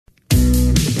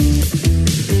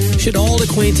Should old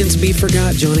acquaintance be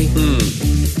forgot, Johnny?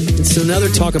 It's another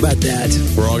talk about that.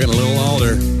 We're all getting a little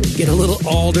older. Get a little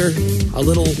older, a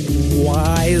little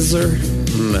wiser.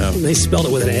 No. They spelled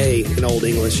it with an A in Old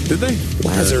English. Did they?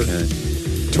 Wiser. Okay.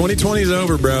 2020's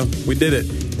over, bro. We did it.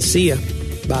 See ya.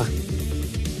 Bye.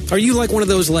 Are you like one of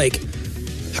those, like,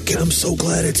 okay, I'm so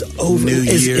glad it's over? New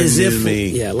year, new me.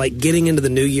 Yeah, like getting into the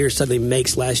new year suddenly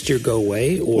makes last year go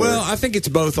away? Or? Well, I think it's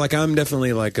both. Like, I'm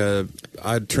definitely like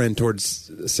I trend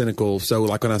towards cynical. So,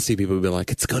 like, when I see people be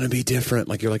like, it's going to be different.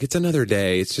 Like, you're like, it's another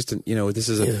day. It's just, this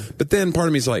is a. Yeah. But then part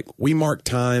of me is like, we mark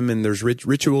time and there's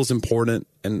rituals important.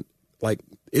 And, like,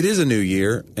 it is a new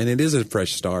year and it is a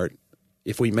fresh start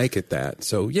if we make it that.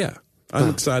 So, yeah. I'm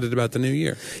excited about the new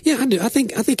year. Yeah, I do. I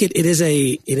think it is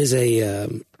a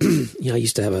I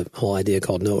used to have a whole idea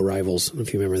called no arrivals,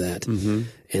 if you remember that. Mm-hmm.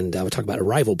 And I would talk about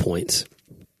arrival points.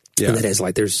 Yeah. And that is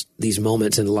like there's these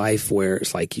moments in life where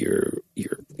it's like you're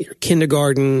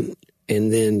kindergarten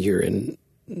and then you're in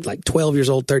like 12 years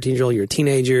old, 13 years old, you're a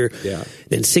teenager. Yeah.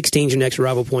 Then 16 is your next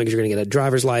arrival point because you're going to get a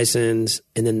driver's license.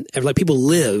 And then like people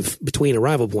live between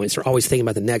arrival points. They're always thinking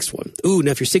about the next one. Ooh,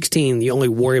 now if you're 16, you only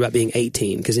worry about being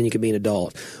 18 because then you can be an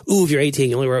adult. Ooh, if you're 18,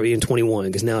 you only worry about being 21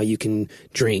 because now you can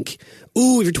drink.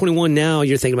 Ooh, if you're 21 now,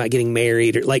 you're thinking about getting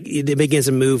married. Or like it begins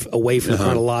to move away from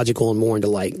chronological and more into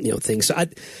like, things. So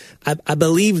I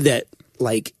believe that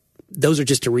like, those are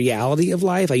just a reality of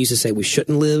life. I used to say we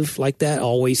shouldn't live like that,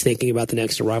 always thinking about the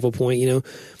next arrival point,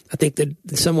 I think that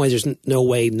in some ways there's no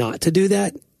way not to do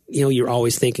that. You're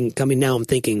always thinking, now I'm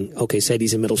thinking, okay,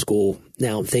 Sadie's in middle school.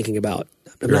 Now I'm thinking about,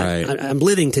 I'm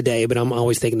living today, but I'm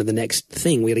always thinking of the next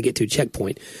thing we got to get to,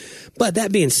 checkpoint. But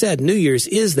that being said, New Year's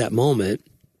is that moment.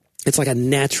 It's like a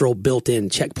natural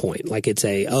built-in checkpoint. Like it's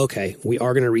okay, we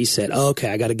are going to reset. Okay,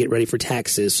 I got to get ready for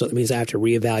taxes. So that means I have to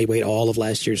reevaluate all of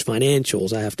last year's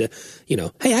financials. I have to,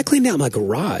 hey, I cleaned out my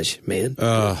garage, man,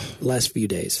 last few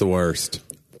days. It's the worst.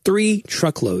 3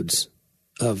 truckloads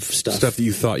of stuff. Stuff that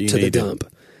you thought you needed. To the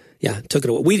dump. Yeah, took it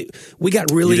away. We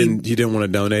got really... You didn't want to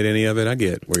donate any of it? I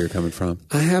get where you're coming from.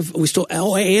 We still...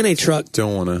 and a truck.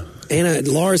 Don't want to... And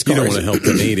Laura's car. You don't want to help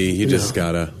the needy. You just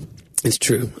got to... It's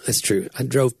true. That's true. I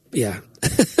drove, yeah.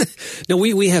 No,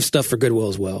 we have stuff for Goodwill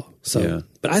as well. So, yeah.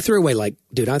 But I threw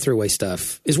away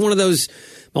stuff. It's one of those,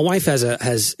 my wife has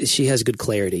good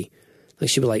clarity. Like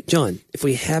she'd be like, John, if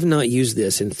we have not used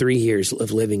this in 3 years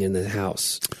of living in the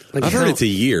house. Like I've heard it's a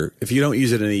year. If you don't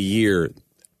use it in a year,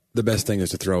 the best thing is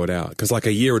to throw it out. Because like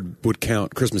a year would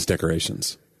count Christmas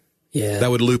decorations. Yeah. That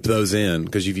would loop those in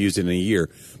because you've used it in a year.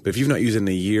 But if you've not used it in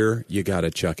a year, you got to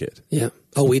chuck it. Yeah.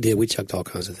 Oh, we did. We chucked all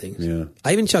kinds of things. Yeah.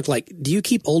 I even chucked do you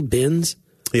keep old bins?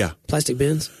 Yeah. Plastic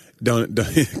bins? Don't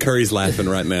Curry's laughing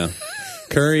right now.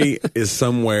 Curry is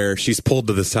somewhere. She's pulled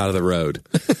to the side of the road.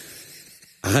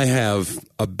 I have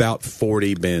about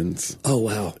 40 bins. Oh,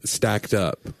 wow. Stacked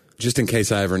up just in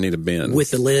case I ever need a bin.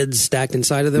 With the lids stacked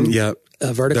inside of them? Yep.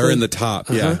 Vertically? They're in the top.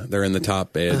 Yeah. They're in the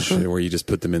top edge where you just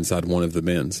put them inside one of the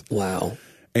bins. Wow.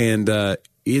 And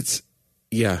it's,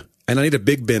 yeah. And I need a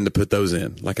big bin to put those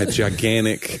in, like a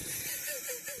gigantic.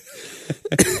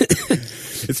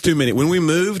 It's too many. When we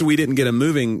moved, we didn't get a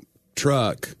moving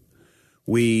truck.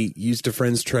 We used a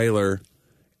friend's trailer,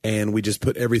 and we just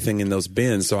put everything in those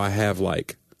bins. So I have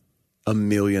like a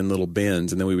million little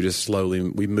bins, and then we would just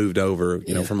we moved over,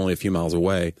 from only a few miles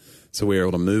away. So we were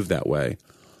able to move that way.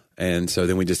 And so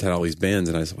then we just had all these bins,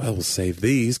 and I said, well, we'll save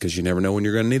these because you never know when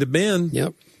you're going to need a bin.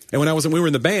 Yep. And when we were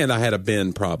in the band, I had a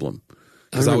bin problem.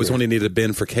 Because I always wanted to need a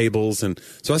bin for cables. And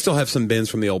so I still have some bins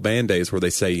from the old band days where they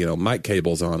say, mic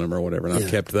cables on them or whatever. And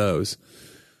I've kept those.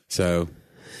 So.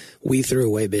 We threw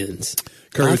away bins.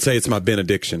 Curry would say it's my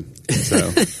benediction.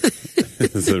 So.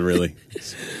 It's a really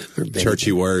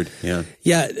churchy word. Yeah.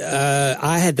 Yeah.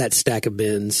 I had that stack of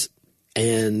bins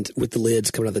and with the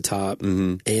lids coming out the top.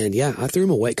 Mm-hmm. And yeah, I threw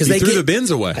them away. You threw the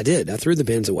bins away? I did. I threw the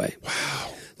bins away. Wow.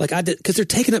 Like I did, because they're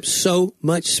taking up so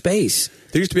much space.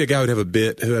 There used to be a guy who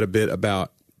had a bit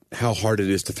about how hard it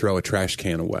is to throw a trash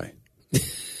can away.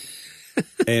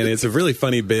 And it's a really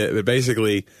funny bit, but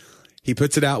basically he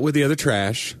puts it out with the other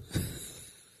trash.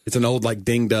 It's an old, like,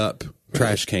 dinged up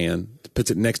trash can.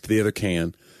 Puts it next to the other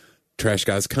can. Trash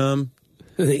guys come.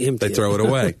 They throw it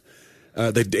away.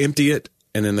 They empty it,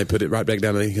 and then they put it right back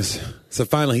down. And he goes, so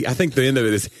finally, I think the end of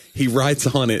it is he writes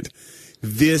on it,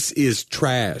 "This is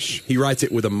trash." He writes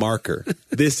it with a marker.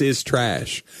 "This is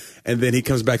trash." And then he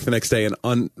comes back the next day,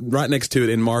 and right next to it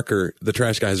in marker, the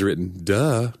trash guy has written,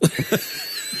 "Duh."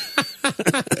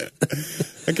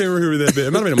 I can't remember that bit.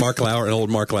 It might have been an old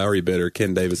Mark Lowry bit or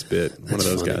Ken Davis bit. One of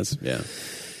those guys. Yeah.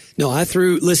 No,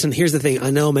 listen, here's the thing. I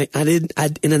know, man, and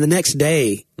then the next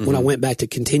day when I went back to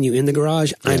continue in the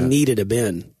garage, I needed a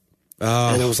bin.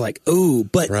 And I was like, ooh,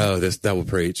 but Bro, that will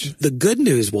preach. the good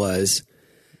news was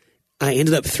I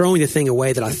ended up throwing the thing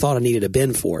away that I thought I needed a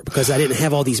bin for because I didn't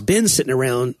have all these bins sitting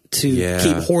around to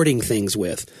keep hoarding things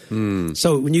with.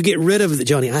 So when you get rid of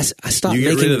Johnny, I stopped You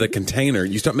making get rid of the container.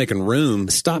 You start making room.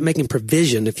 stop making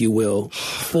provision, if you will,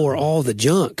 for all the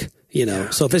junk. You know,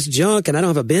 so if it's junk and I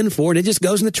don't have a bin for it, it just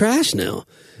goes in the trash now.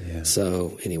 Yeah.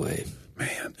 So anyway,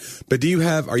 Man. But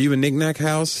are you a knickknack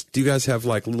house? Do you guys have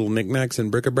like little knickknacks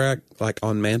and bric-a-brac like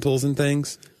on mantles and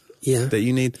things yeah, that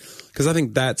you need? Because I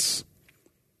think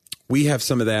we have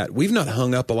some of that. We've not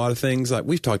hung up a lot of things. Like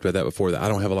we've talked about that before, that I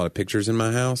don't have a lot of pictures in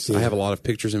my house. I have a lot of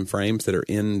pictures in frames that are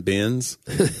in bins.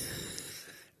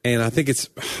 And I think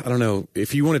I don't know,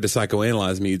 if you wanted to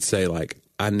psychoanalyze me, you'd say like,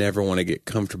 I never want to get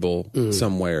comfortable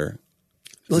somewhere.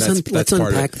 let's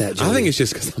unpack that, Johnny. I think it's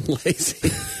just because I'm lazy.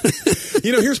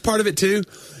 Here's part of it too.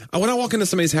 When I walk into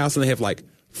somebody's house and they have like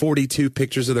 42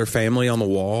 pictures of their family on the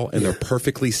wall and they're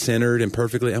perfectly centered and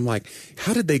I'm like,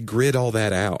 how did they grid all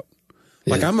that out?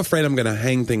 Like, I'm afraid I'm going to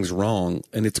hang things wrong,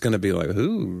 and it's going to be like,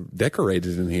 who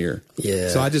decorated in here? Yeah.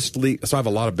 So I have a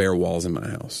lot of bare walls in my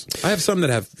house. I have some that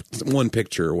have one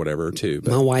picture or whatever, too. But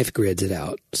My wife grids it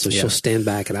out. So she'll stand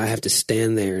back, and I have to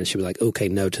stand there, and she'll be like, okay,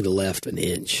 no, to the left an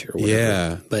inch or whatever.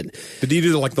 Yeah. But do you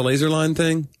do the laser line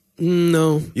thing?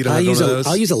 no. You don't have one of those?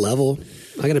 I'll use a level.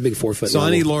 I got a big 4 foot So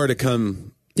level. I need Laura to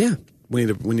come. Yeah. We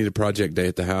need a project day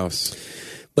at the house.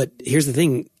 But here's the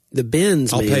thing. The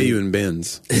bins, I'll man, pay you in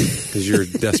bins because you're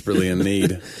desperately in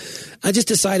need. I just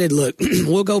decided, look,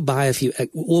 we'll buy a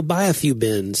few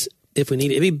bins if we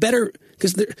need it. It'd be better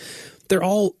because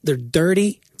they're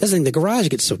dirty. That's the thing. The garage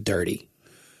gets so dirty.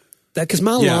 Because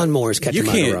my lawnmower is kept in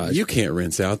my garage. You can't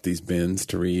rinse out these bins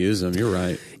to reuse them. You're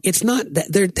right. It's not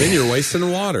that Then you're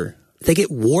wasting water. They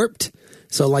get warped,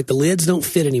 so like the lids don't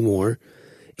fit anymore,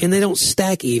 and they don't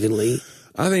stack evenly.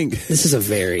 I think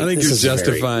you're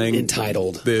justifying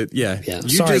entitled. Yeah.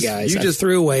 Sorry, guys. I just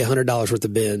threw away $100 worth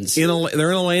of bins. They're in a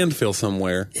landfill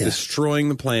somewhere, destroying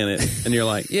the planet, and you're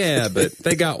like, yeah, but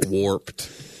they got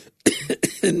warped.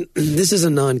 And this is a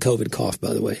non-COVID cough,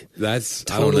 by the way. That's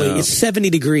totally. I don't know. It's 70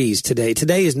 degrees today.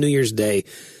 Today is New Year's Day,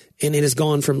 and it has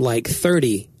gone from like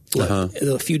 30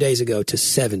 a few days ago to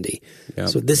 70. Yep.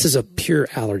 So this is a pure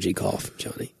allergy cough,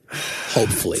 Johnny.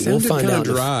 Hopefully, we'll find out.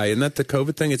 Dry, isn't that the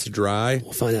COVID thing? It's dry.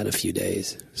 We'll find out in a few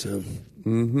days. So,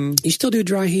 you still do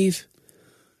dry heave?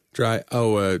 Dry.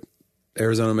 Oh,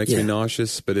 Arizona makes me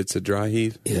nauseous, but it's a dry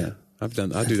heave. Yeah. I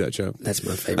do that joke. That's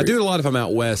my favorite. I do it a lot if I'm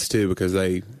out west too, because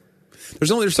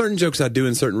there's certain jokes I do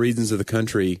in certain regions of the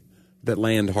country that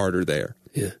land harder there.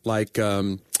 Yeah. Like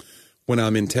when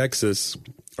I'm in Texas,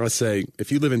 I say,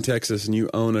 if you live in Texas and you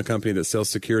own a company that sells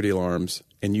security alarms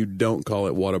and you don't call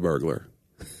it Whataburglar,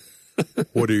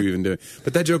 what are you even doing?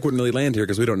 But that joke wouldn't really land here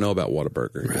because we don't know about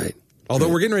Whataburger. Right. Although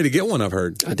we're getting ready to get one, I've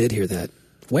heard. I did hear that.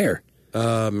 Where?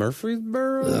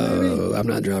 Murfreesboro? Oh, I'm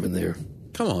not driving there.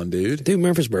 Come on, dude. Dude,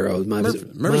 Murfreesboro might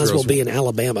as well be in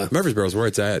Alabama. Murfreesboro's where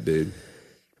it's at, dude.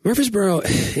 Murfreesboro.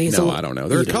 I don't know.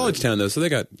 They're a college town though, so they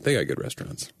got good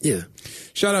restaurants. Yeah.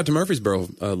 Shout out to Murfreesboro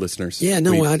listeners. Yeah,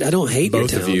 no, I don't hate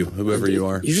both your town. of you, whoever you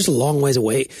are. You're just a long ways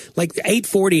away. Like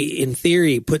 840 in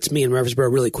theory puts me in Murfreesboro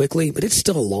really quickly, but it's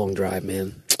still a long drive,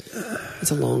 man. It's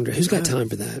a long drive. Who's got time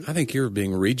for that? I think you're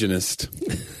being regionist.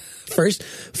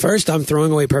 First, I'm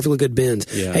throwing away perfectly good bins.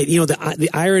 Yeah. Hey, the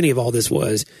irony of all this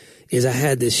is I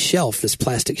had this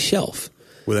plastic shelf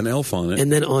with an elf on it,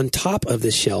 and then on top of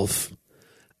this shelf,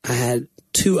 I had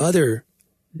two other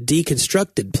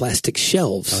deconstructed plastic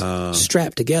shelves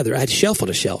strapped together. I had shelf on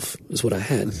a shelf is what I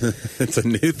had. It's a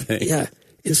new thing. Yeah.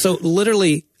 And so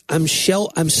literally I'm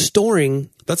storing.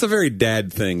 That's a very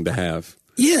dad thing to have.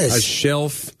 Yes. A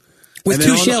shelf. With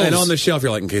two shelves. And on the shelf,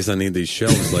 you're like, in case I need these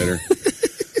shelves later.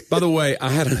 By the way, I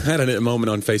had a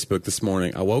moment on Facebook this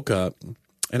morning. I woke up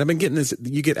and I've been getting this.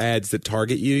 You get ads that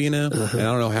target you, and I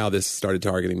don't know how this started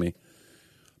targeting me.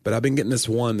 But I've been getting this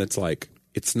one that's like,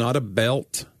 it's not a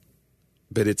belt,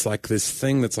 but it's like this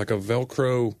thing that's like a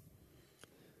Velcro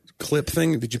clip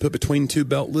thing that you put between two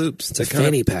belt loops. It's a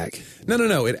fanny pack.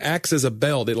 No. It acts as a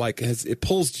belt. It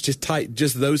pulls just tight,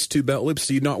 just those two belt loops,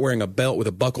 so you're not wearing a belt with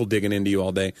a buckle digging into you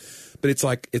all day. But it's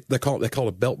like they call it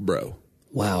a belt bro.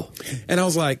 Wow. And I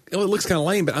was like, oh, it looks kind of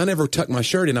lame, but I never tuck my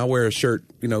shirt in. I wear a shirt,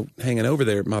 hanging over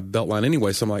there, my belt line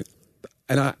anyway. So I'm like,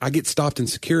 and I get stopped in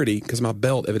security because my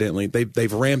belt, evidently,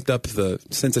 they've ramped up the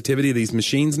sensitivity of these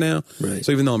machines now. Right.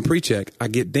 So even though I'm pre-check, I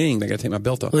get dinged. I got to take my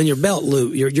belt off. Well, and your belt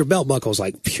loop, your belt buckle is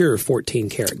like pure 14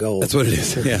 karat gold. That's what it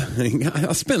is. Yeah.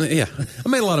 I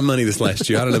made a lot of money this last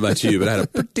year. I don't know about you, but I had a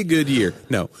pretty good year.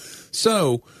 No.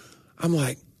 So I'm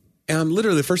like, And I'm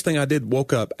literally, the first thing I did,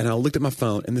 woke up and I looked at my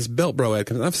phone and this Belt Bro ad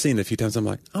comes. I've seen it a few times. I'm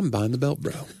like, I'm buying the Belt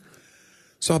Bro.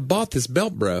 So I bought this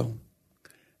Belt Bro,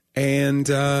 and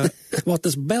I bought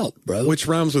this belt, bro. which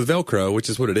rhymes with Velcro, which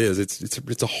is what it is.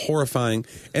 It's a horrifying.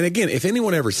 And again, if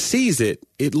anyone ever sees it,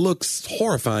 it looks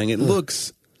horrifying.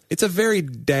 It's a very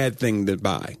dad thing to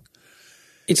buy.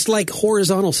 It's like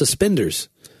horizontal suspenders.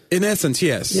 In essence,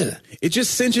 yes. Yeah. It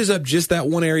just cinches up just that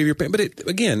one area of your pants.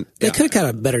 But They could have got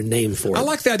a better name for it. I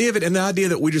like the idea of it, and the idea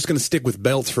that we're just going to stick with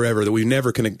belts forever, that we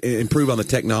never can improve on the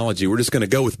technology. We're just going to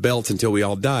go with belts until we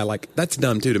all die. Like, that's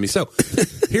dumb, too, to me. So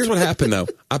here's what happened, though.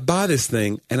 I buy this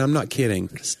thing, and I'm not kidding.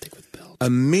 Stick with belts.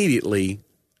 Immediately,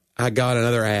 I got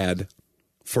another ad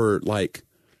for, like,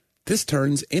 this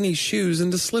turns any shoes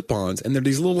into slip-ons. And they're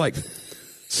these little, like,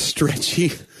 stretchy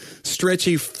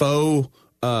faux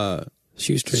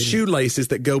shoelaces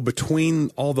that go between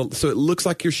all the, so it looks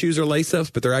like your shoes are lace-ups,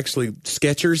 but they're actually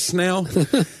Skechers now.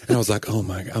 And I was like, oh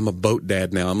my, I'm a boat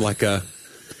dad now. I'm like, yeah,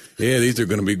 these are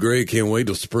going to be great. Can't wait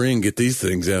till spring. Get these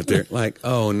things out there. Like,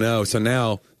 oh no. So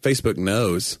now Facebook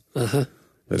knows. Uh-huh.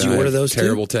 Did you order those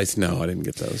terrible taste? No, I didn't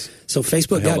get those. So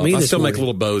Facebook got me I this still morning. make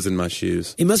little bows in my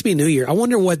shoes. It must be New Year. I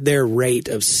wonder what their rate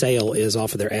of sale is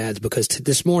off of their ads, because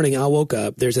this morning I woke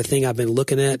up, there's a thing I've been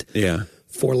looking at Yeah.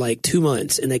 for like 2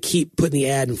 months, and they keep putting the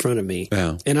ad in front of me.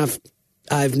 Yeah. And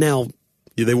I've now,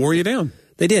 Yeah, they wore you down.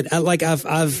 they did. I've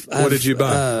What did you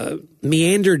buy?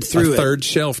 Meandered through A third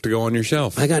shelf to go on your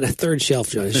shelf. I got a third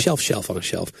shelf, John, a shelf on a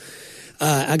shelf.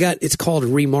 It's called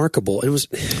Remarkable. It was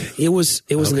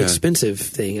an Okay. expensive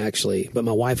thing, actually. But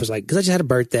my wife was like, because I just had a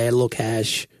birthday, I had a little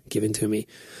cash given to me.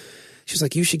 She was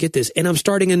like, you should get this. And I'm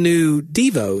starting a new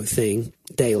Devo thing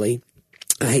daily.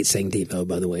 I hate saying Devo,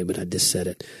 by the way, but I just said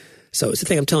it. So it's the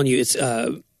thing I'm telling you. It's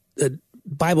a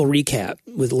Bible recap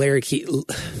with Larry Key.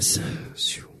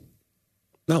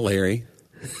 Not Larry.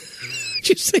 Did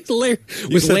you say Larry? You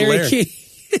With said Larry Larry. Key.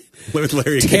 With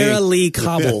Larry Tara King. Lee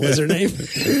Cobble is her name.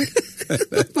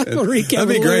 Bible recap. That'd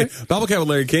be with Larry. great. Bible Cat with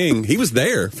Larry King. He was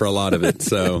there for a lot of it.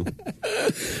 So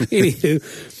Anywho,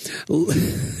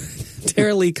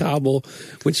 Tara Lee Cobble,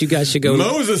 which you guys should go.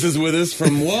 Moses is with us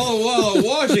from Walla Walla,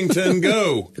 Washington.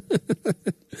 Go.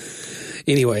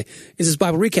 Anyway, it's this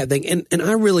Bible recap thing, and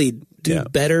I really do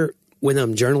better when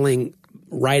I'm journaling,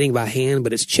 writing by hand,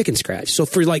 but it's chicken scratch. So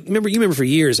for like, remember for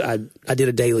years I did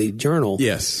a daily journal.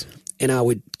 Yes. And I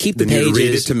would keep the Then pages. you'd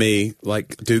read it to me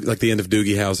like the end of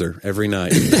Doogie Howser every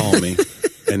night. You'd call me,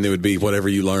 and it would be whatever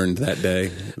you learned that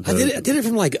day. I did it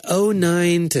from like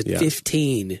 09 to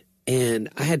 15, and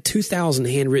I had 2,000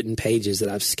 handwritten pages that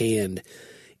I've scanned.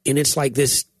 And it's like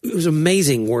this, it was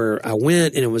amazing where I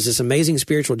went, and it was this amazing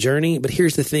spiritual journey. But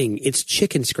here's the thing, it's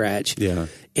chicken scratch. Yeah.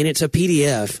 And it's a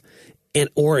PDF,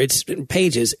 or it's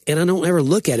pages, and I don't ever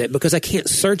look at it because I can't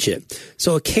search it.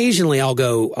 So occasionally I'll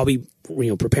be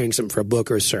preparing something for a book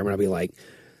or a sermon. I'll be like,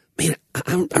 man,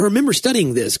 I remember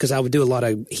studying this, because I would do a lot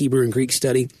of Hebrew and Greek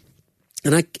study,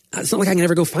 and it's not like I can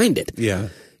ever go find it. Yeah.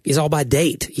 It's all by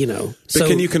date, But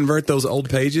can you convert those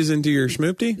old pages into your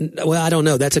schmoopty? Well, I don't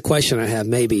know. That's a question I have,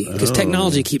 maybe, because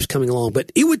technology keeps coming along.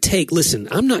 But it would take, listen,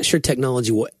 I'm not sure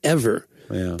technology will ever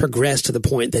progress to the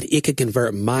point that it could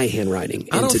convert my handwriting.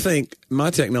 I don't think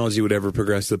my technology would ever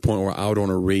progress to the point where I would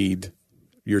want to read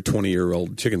your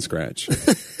 20-year-old chicken scratch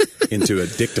into a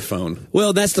dictaphone.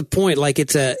 Well, that's the point. Like,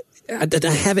 I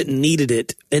haven't needed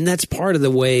it, and that's part of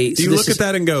the way. Do you look at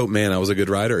that and go, man, I was a good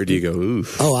writer, or do you go,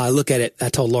 oof? Oh, I look at it. I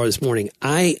told Laura this morning,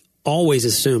 I always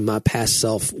assumed my past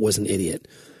self was an idiot.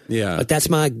 Yeah. But that's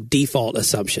my default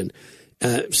assumption.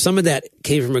 Some of that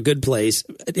came from a good place.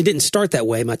 It didn't start that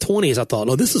way. In my 20s, I thought,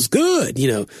 oh, this is good,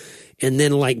 And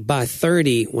then, like, by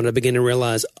 30, when I began to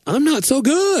realize I'm not so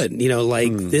good,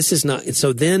 this is not. And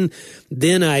so then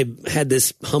I had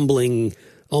this humbling,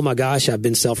 oh my gosh, I've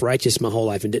been self-righteous my whole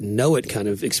life and didn't know it kind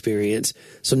of experience.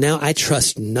 So now I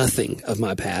trust nothing of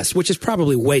my past, which is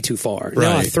probably way too far.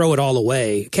 Now I throw it all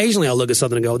away. Occasionally I'll look at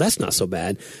something and go, that's not so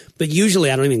bad. But usually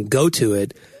I don't even go to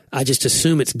it. I just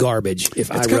assume it's garbage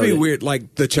if I wrote it. It's going to be weird.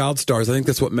 Like the child stars, I think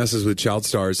that's what messes with child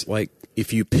stars. Like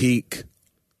if you peak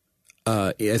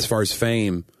as far as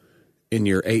fame in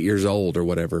your 8 years old or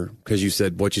whatever, because you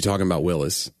said, what you talking about,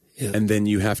 Willis? Yeah. And then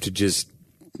you have to just,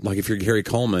 like if you're Gary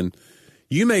Coleman,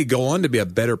 you may go on to be a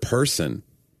better person,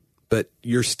 but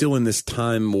you're still in this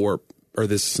time warp or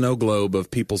this snow globe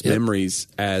of people's memories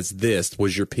as this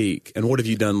was your peak. And what have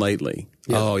you done lately?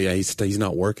 Yeah. Oh, yeah, he's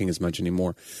not working as much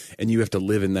anymore. And you have to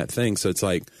live in that thing. So it's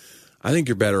like, I think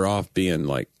you're better off being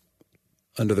like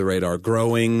under the radar,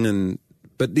 growing.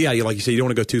 But yeah, like you say, you don't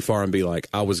want to go too far and be like,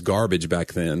 I was garbage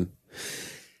back then.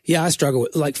 Yeah, I struggle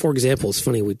with, like, for example, it's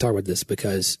funny we talk about this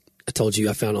because I told you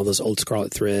I found all those old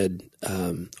Scarlet Thread,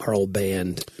 our old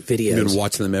band videos. You've been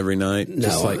watching them every night?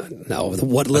 No.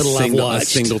 What little I've watched. A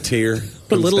single tear.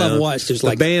 What little I've watched. There's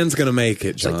the band's going to make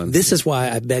it, John. Like, this is why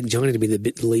I begged Johnny to be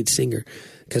the lead singer.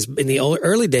 Because in the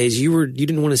early days, you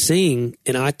didn't want to sing,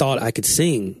 and I thought I could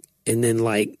sing. And then,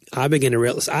 like, I began to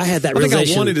realize, I had that realization. I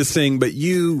think I wanted to sing, but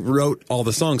you wrote all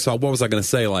the songs, so what was I going to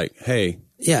say? Like, hey,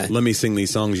 let me sing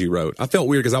these songs you wrote. I felt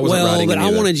weird because I wasn't writing but any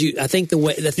I wanted you, I think the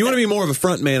way... You want to be more of a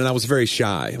front man, and I was very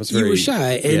shy. You were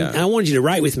shy, and I wanted you to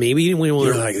write with me, but you didn't want to...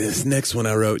 You're like, this next one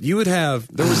I wrote, you would have...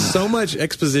 There was so much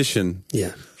exposition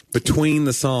between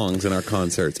the songs in our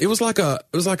concerts. It was like a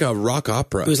rock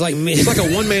opera. It was like me. It's like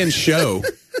a one-man show.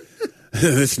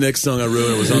 This next song I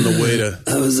wrote, I was on the way to...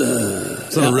 I was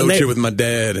on a road trip with my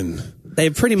dad, and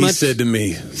he said to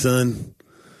me, son,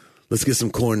 let's get some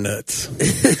corn nuts.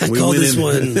 I call this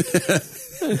one...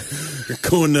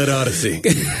 Corn Nut Odyssey.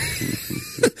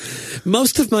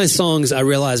 Most of my songs, I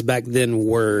realized back then,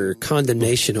 were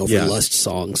condemnation over lust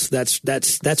songs.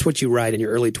 That's what you write in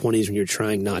your early 20s when you're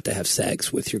trying not to have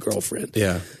sex with your girlfriend.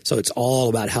 Yeah. So it's all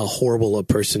about how horrible a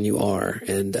person you are,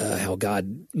 and how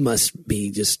God must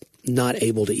be just not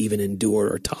able to even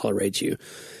endure or tolerate you.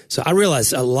 So I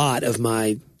realized a lot of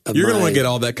my... You're going to want to get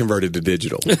all that converted to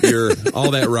digital.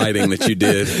 All that writing that you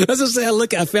did. I was going to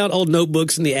say, I found old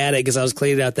notebooks in the attic because I was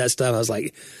cleaning out that stuff. I was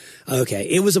like, okay,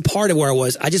 it was a part of where I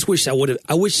was. I just wish I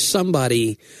wish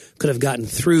somebody could have gotten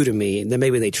through to me, and then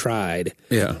maybe they tried.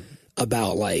 Yeah.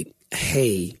 About like,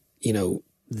 hey,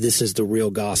 this is the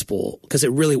real gospel. Because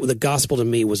the gospel to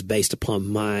me was based upon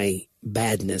my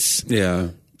badness. Yeah.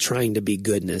 Trying to be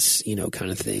goodness, kind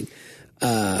of thing.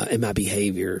 And my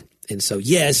behavior. And so,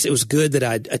 yes, it was good that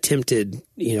I attempted,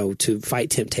 to fight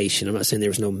temptation. I'm not saying there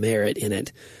was no merit in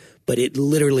it, but it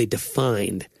literally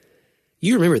defined.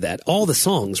 You remember that. All the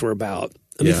songs were about.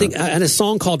 I had a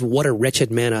song called "What a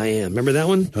Wretched Man I Am." Remember that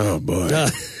one? Oh boy.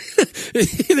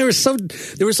 They were so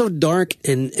dark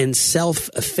and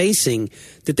self-effacing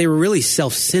that they were really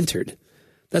self-centered.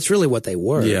 That's really what they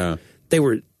were. Yeah. They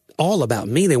were all about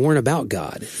me. They weren't about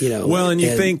God. Well, and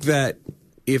you think that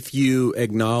if you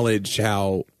acknowledge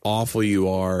how awful you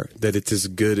are, that it's as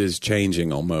good as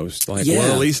changing almost. Like,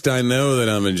 well, at least I know that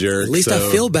I'm a jerk. At least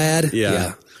I feel bad.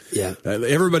 Yeah.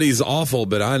 Everybody's awful,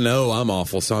 but I know I'm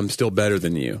awful, so I'm still better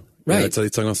than you. Right. It's like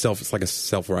a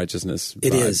self-righteousness vibe.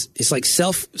 It is. It's like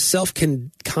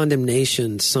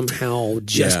self-condemnation somehow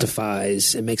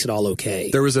justifies and makes it all okay.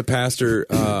 There was a pastor,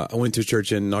 I went to a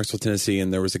church in Knoxville, Tennessee,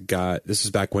 and there was a guy, this was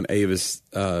back when Avis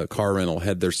car rental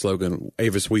had their slogan,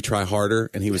 Avis, we try harder.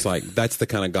 And he was like, that's the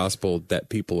kind of gospel that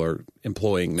people are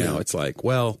employing now. It's like,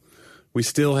 well, we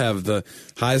still have the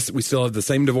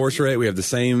same divorce rate. We have the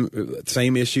same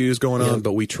issues going on,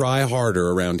 but we try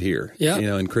harder around here,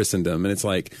 in Christendom. And it's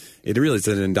like, it really is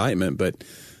an indictment, but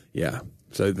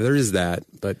so there is that.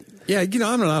 But I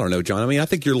don't know, John. I mean, I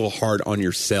think you're a little hard on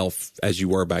yourself as you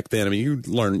were back then. I mean, you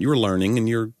were learning and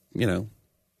you're,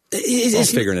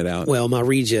 it's figuring it out. Well, my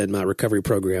regen, my recovery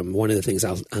program, one of the things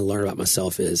I learned about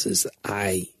myself is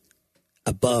I,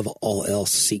 above all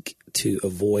else, seek to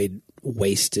avoid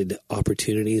wasted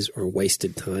opportunities or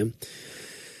wasted time.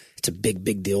 It's a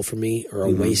big deal for me, or a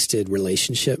wasted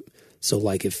relationship. So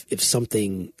like if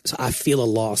something, so I feel a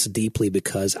loss deeply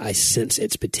because I sense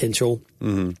its potential,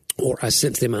 or I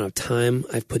sense the amount of time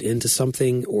I've put into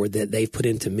something or that they've put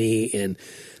into me. And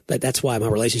that's why my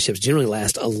relationships generally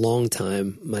last a long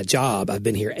time. My job, I've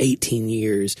been here 18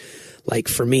 years. Like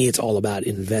for me, it's all about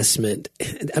investment.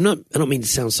 I don't mean to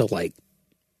sound so like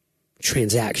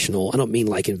transactional. I don't mean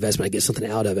like investment, I get something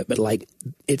out of it, but like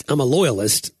I'm a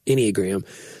loyalist, Enneagram.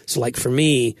 So like for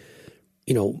me,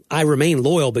 I remain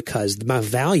loyal because my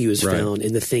value is found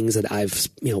in the things that I've,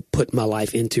 put my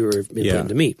life into or been put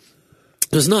into me.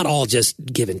 It's not all just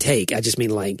give and take. I just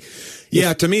mean like...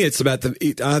 Yeah, to me, it's about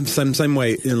I'm same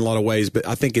way in a lot of ways, but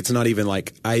I think it's not even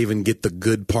like I even get the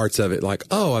good parts of it. Like,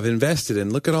 oh, I've invested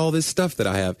and look at all this stuff that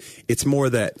I have. It's more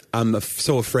that I'm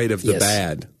so afraid of the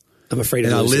bad. I'm afraid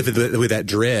of it. And I live with that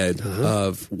dread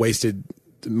of wasted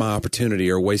my opportunity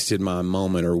or wasted my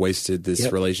moment or wasted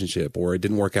this relationship or it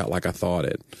didn't work out like I thought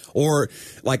it. Or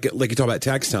like you talk about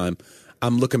tax time,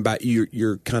 I'm looking back,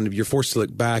 you're forced to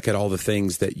look back at all the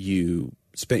things that you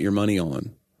spent your money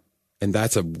on. And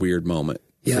that's a weird moment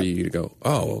for you to go,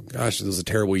 oh gosh, this was a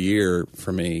terrible year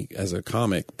for me as a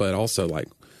comic, but also like,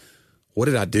 what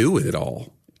did I do with it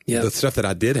all? The stuff that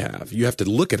I did have, you have to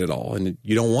look at it all and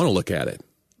you don't want to look at it.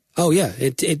 Oh yeah,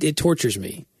 it tortures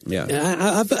me. Yeah, and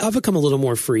I've become a little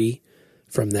more free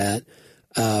from that.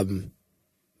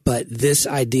 But this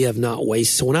idea of not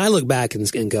waste. So when I look back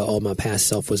and go, "Oh, my past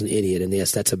self was an idiot," and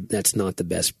yes, that's not the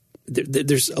best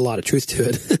there's a lot of truth to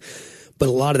it, but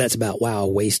a lot of that's about, wow, I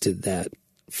wasted that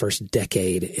first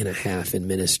decade and a half in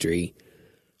ministry.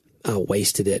 I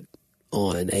wasted it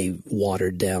on a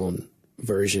watered down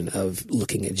version of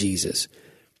looking at Jesus.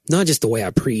 Not just the way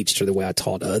I preached or the way I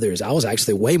taught others. I was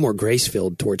actually way more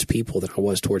grace-filled towards people than I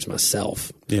was towards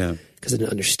myself. Yeah. Because I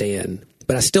didn't understand.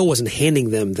 But I still wasn't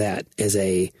handing them that as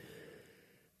a,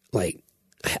 like,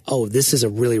 oh, this is a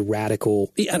really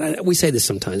radical. We say this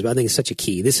sometimes, but I think it's such a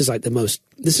key. This is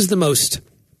the most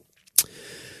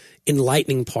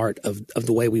enlightening part of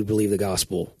the way we believe the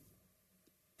gospel.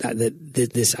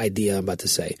 This idea I'm about to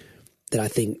say, that I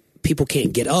think people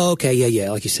can't get. Oh, okay,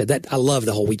 yeah. Like you said, that I love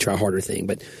the whole "we try harder" thing,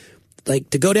 but like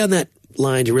to go down that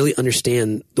line to really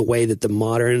understand the way that the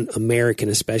modern American,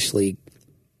 especially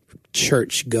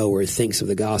church goer, thinks of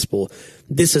the gospel.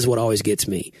 This is what always gets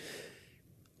me.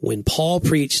 When Paul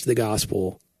preached the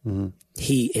gospel,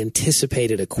 he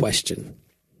anticipated a question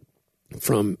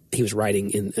he was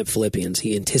writing in Philippians.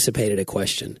 He anticipated a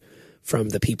question from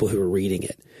the people who were reading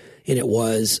it. And it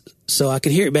was, so I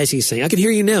can hear it basically saying, I can hear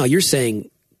you now. You're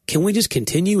saying, can we just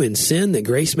continue in sin that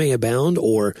grace may abound?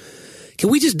 Or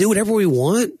can we just do whatever we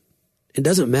want? It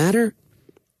doesn't matter.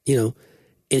 And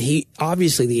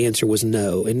obviously the answer was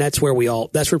no. And that's where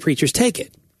that's where preachers take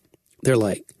it. They're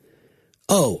like,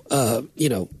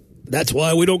 that's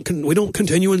why we don't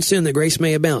continue in sin that grace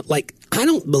may abound. Like, I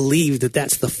don't believe that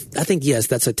I think, yes,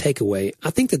 that's a takeaway.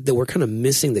 I think that we're kind of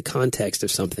missing the context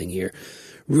of something here.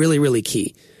 Really, really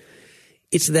key.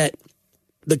 It's that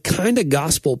the kind of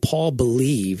gospel Paul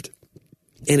believed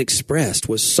and expressed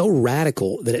was so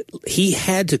radical that he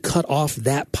had to cut off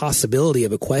that possibility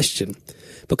of a question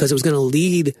because it was going to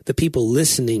lead the people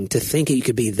listening to think it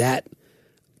could be that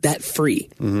free.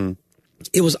 Mm-hmm.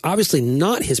 It was obviously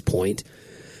not his point,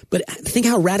 but think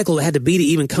how radical it had to be to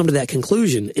even come to that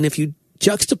conclusion. And if you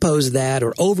juxtapose that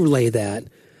or overlay that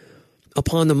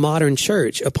upon the modern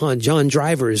church, upon John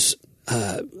Driver's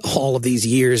all of these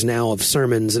years now of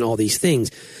sermons and all these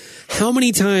things, how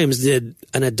many times did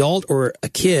an adult or a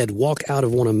kid walk out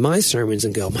of one of my sermons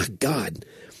and go, my God,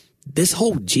 this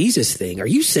whole Jesus thing, are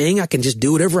you saying I can just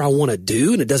do whatever I want to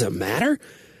do and it doesn't matter?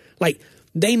 Like,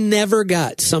 they never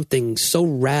got something so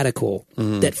radical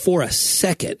that for a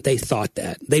second they thought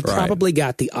that. They probably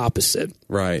got the opposite.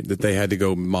 Right, that they had to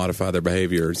go modify their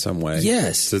behavior in some way.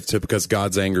 Yes. Because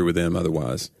God's angry with them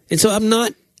otherwise. And so I'm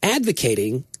not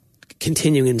advocating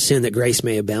continuing in sin that grace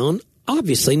may abound.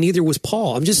 Obviously, neither was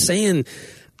Paul. I'm just saying,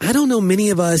 I don't know many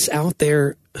of us out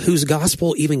there whose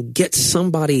gospel even gets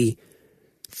somebody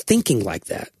thinking like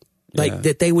that. Like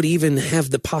that they would even have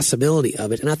the possibility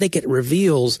of it. And I think it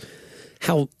reveals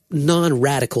how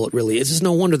non-radical it really is. It's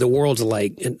no wonder the world's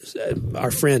like, and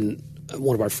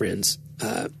one of our friends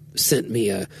sent me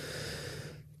a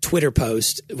Twitter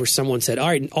post where someone said, all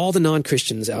right, all the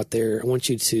non-Christians out there, I want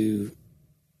you to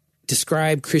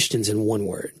describe Christians in one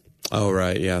word. Oh,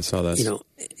 right. Yeah, I saw that.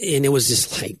 And it was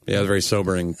just like, a very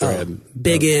sobering thread.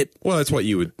 Bigot. Well, it's what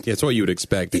you would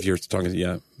expect if you're talking.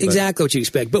 Yeah, exactly what you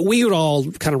expect. But we would all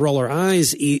kind of roll our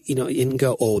eyes, and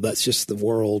go, "Oh, that's just the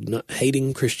world not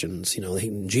hating Christians."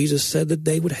 Jesus said that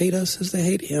they would hate us as they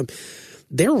hate him.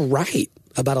 They're right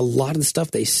about a lot of the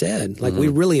stuff they said. Like we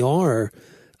really are.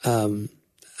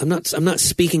 I'm not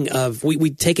speaking of, we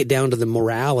take it down to the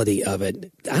morality of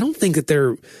it. I don't think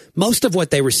that most of what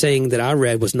they were saying that I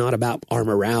read was not about our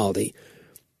morality.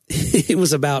 It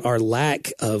was about our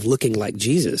lack of looking like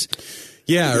Jesus.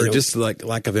 Yeah, or just like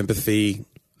lack of empathy,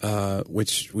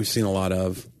 which we've seen a lot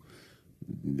of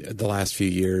the last few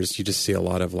years. You just see a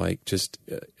lot of like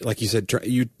you said,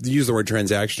 you used the word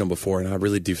transactional before, and I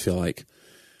really do feel like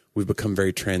we've become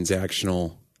very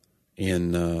transactional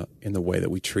in the way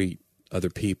that we treat other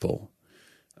people,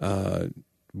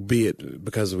 be it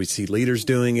because we see leaders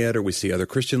doing it or we see other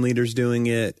Christian leaders doing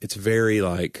it. It's very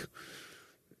like,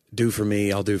 do for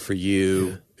me, I'll do for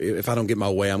you. Yeah. If I don't get my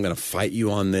way, I'm going to fight you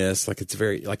on this. Like, it's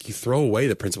very like you throw away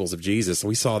the principles of Jesus. And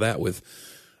we saw that with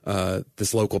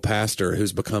this local pastor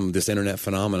who's become this internet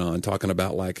phenomenon, talking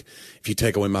about like, if you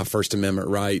take away my First Amendment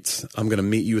rights, I'm going to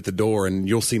meet you at the door and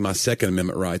you'll see my Second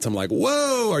Amendment rights. I'm like,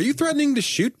 whoa, are you threatening to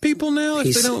shoot people now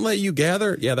if they don't let you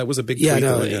gather? Yeah, that was a big tweet. I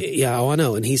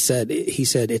know. And he said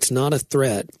it's not a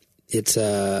threat.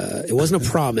 It wasn't a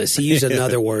promise. He used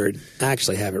another word. I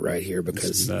actually have it right here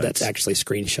because that's actually a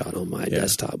screenshot on my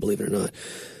desktop, believe it or not.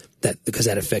 Because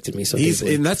that affected me so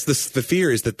deeply. And that's the fear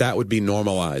is that would be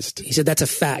normalized. He said that's a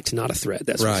fact, not a threat.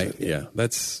 That's right. Yeah.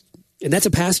 And that's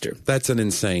a pastor. That's an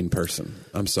insane person.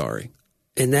 I'm sorry.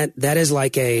 And that is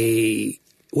like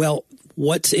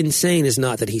what's insane is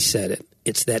not that he said it.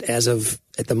 It's that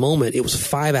at the moment, it was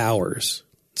 5 hours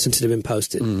since it had been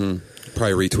posted.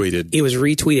 Probably retweeted. It was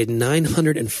retweeted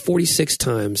 946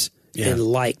 times Yeah. and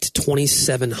liked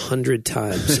 2,700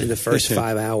 times in the first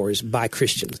 5 hours by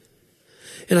Christians.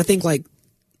 And I think, like,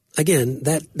 again,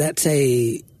 that's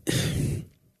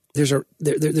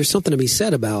there's something to be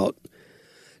said about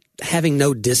having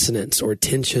no dissonance or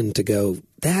tension to go,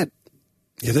 that.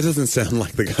 Yeah, that doesn't sound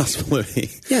like the gospel to me.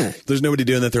 Yeah. There's nobody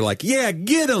doing that. They're like, yeah,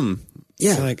 get him.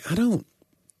 Yeah. It's like, I don't.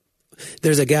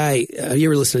 There's a guy, you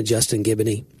ever listen to Justin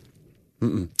Giboney?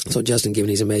 So Justin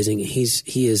Giboney's amazing.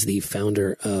 He is the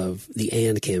founder of the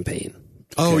AND campaign.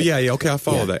 Oh, yeah. Okay, I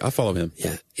follow Yeah. that. I follow him.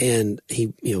 Yeah. And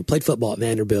he, played football at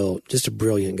Vanderbilt, just a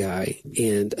brilliant guy.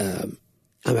 And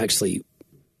I'm actually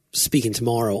speaking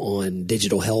tomorrow on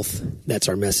digital health. That's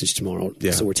our message tomorrow.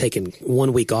 Yeah. So we're taking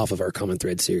 1 week off of our Common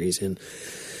Thread series. And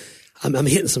I'm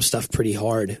hitting some stuff pretty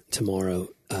hard tomorrow.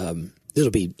 It'll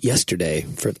be yesterday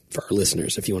for our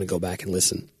listeners. If you want to go back and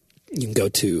listen, you can go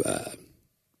to,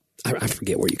 I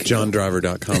forget where you can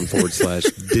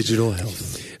JohnDriver.com/digital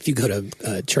health. If you go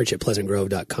to church at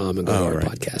pleasantgrove.com and go to our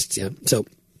podcasts. Yeah. So,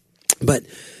 but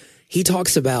he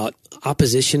talks about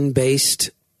opposition-based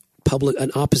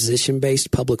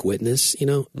public witness.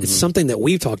 It's something that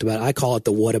we've talked about. I call it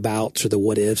the whatabouts or the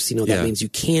what ifs. That means you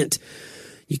can't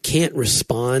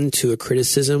respond to a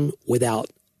criticism without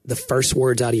the first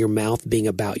words out of your mouth being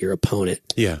about your opponent.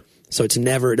 Yeah. So it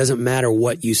doesn't matter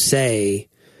what you say.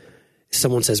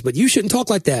 Someone says, but you shouldn't talk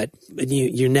like that. And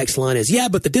your next line is, yeah,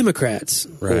 but the Democrats.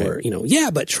 Right. Or, yeah,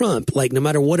 but Trump. Like, no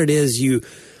matter what it is,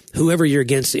 whoever you're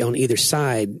against on either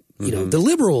side, the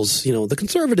liberals, the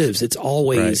conservatives, it's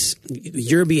always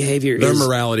your behavior. Their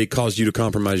morality caused you to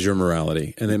compromise your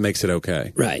morality, and it makes it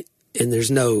okay. Right. And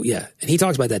there's and he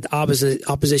talks about that. The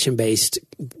opposition-based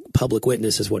public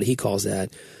witness is what he calls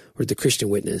that, or the Christian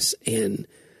witness. And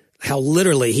how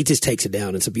literally he just takes it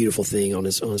down. It's a beautiful thing on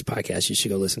his podcast. You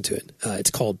should go listen to it. It's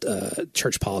called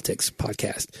Church Politics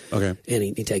Podcast. Okay. And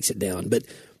he takes it down. But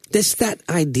that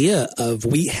idea of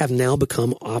we have now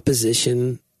become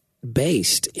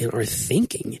opposition-based in our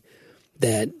thinking,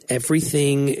 that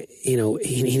everything,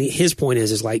 his point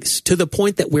is like to the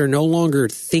point that we're no longer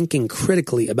thinking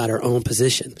critically about our own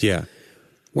position. Yeah.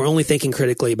 We're only thinking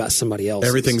critically about somebody else.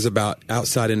 Everything's about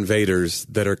outside invaders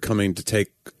that are coming to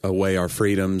take away our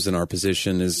freedoms, and our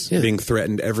position is being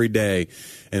threatened every day.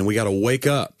 And we got to wake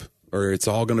up, or it's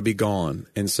all going to be gone.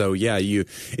 And so,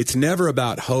 it's never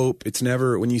about hope. It's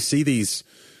never, when you see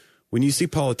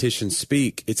politicians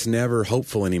speak, it's never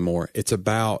hopeful anymore. It's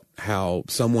about how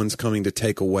someone's coming to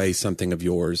take away something of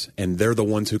yours, and they're the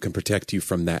ones who can protect you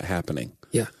from that happening.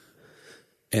 Yeah.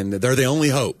 And they're the only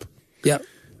hope. Yeah.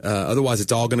 Otherwise,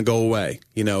 it's all going to go away.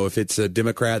 If it's a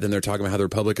Democrat, then they're talking about how the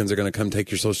Republicans are going to come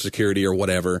take your Social Security or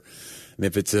whatever. And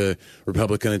if it's a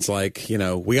Republican, it's like,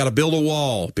 we got to build a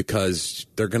wall because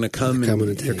they're going to come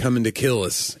and they're coming to kill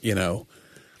us,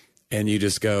 And you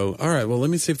just go, all right, well, let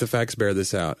me see if the facts bear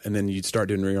this out. And then you'd start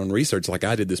doing your own research like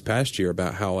I did this past year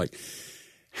about how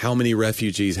many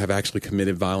refugees have actually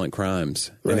committed violent crimes.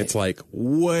 Right. And it's like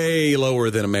way lower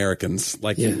than Americans,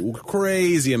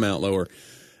 crazy amount lower.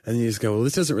 And you just go, well,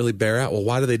 this doesn't really bear out. Well,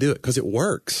 why do they do it? Because it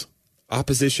works.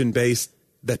 Opposition-based,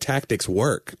 the tactics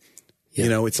work.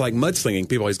 Yeah. It's like mudslinging.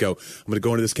 People always go, I'm going to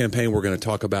go into this campaign. We're going to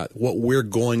talk about what we're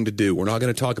going to do. We're not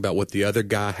going to talk about what the other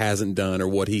guy hasn't done or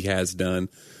what he has done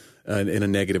in a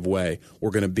negative way.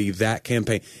 We're going to be that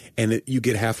campaign. And you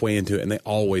get halfway into it, and they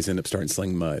always end up starting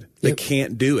slinging mud. They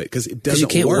can't do it because it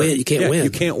doesn't work. You can't win. You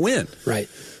can't win. Right.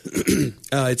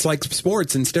 It's like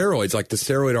sports and steroids. Like the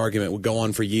steroid argument would go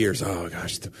on for years. Oh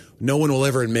gosh, no one will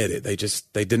ever admit it. They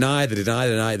deny.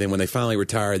 Then when they finally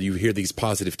retire, you hear these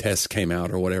positive tests came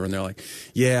out or whatever, and they're like,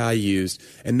 "Yeah, I used."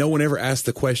 And no one ever asked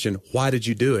the question, "Why did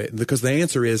you do it?" Because the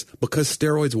answer is because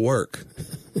steroids work.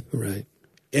 Right.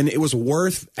 And it was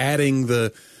worth adding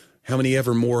the how many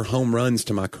ever more home runs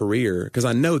to my career because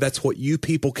I know that's what you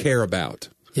people care about.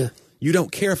 Yeah. You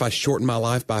don't care if I shortened my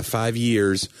life by 5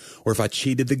 years or if I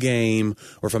cheated the game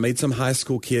or if I made some high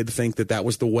school kid think that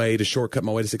was the way to shortcut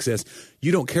my way to success.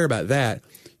 You don't care about that.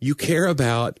 You care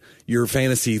about your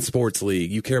fantasy sports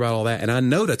league. You care about all that. And I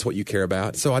know that's what you care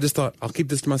about. So I just thought, I'll keep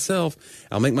this to myself.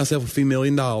 I'll make myself a few $1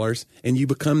 million. And you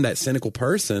become that cynical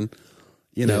person,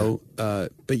 But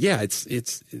yeah,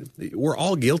 it's we're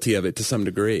all guilty of it to some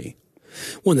degree.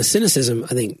 Well, the cynicism, I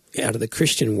think, out of the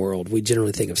Christian world, we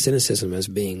generally think of cynicism as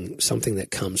being something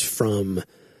that comes from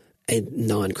a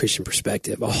non-Christian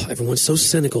perspective. Oh, everyone's so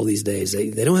cynical these days.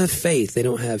 They don't have faith. They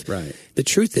don't have. Right. The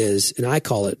truth is, and I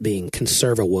call it being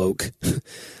conserva-woke,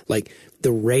 like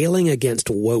the railing against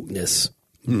wokeness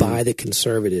by the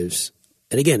conservatives.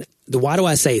 And again, why do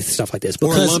I say stuff like this?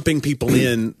 Or lumping people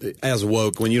in as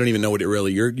woke when you don't even know what it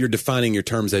really. You're defining your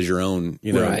terms as your own.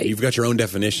 You know, Right. You've got your own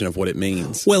definition of what it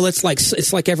means. Well, it's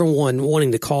like everyone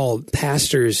wanting to call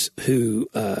pastors who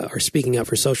are speaking up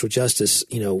for social justice,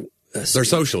 you know, They're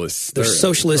socialists. They're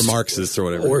socialists or Marxists or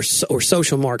whatever. or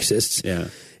social Marxists. Yeah.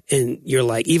 And you're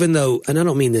like, even though, and I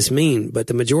don't mean this mean, but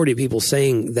the majority of people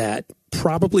saying that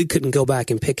probably couldn't go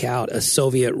back and pick out a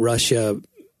Soviet Russia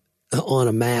on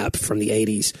a map from the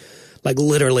 80s. Like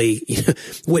literally, you know,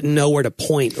 wouldn't know where to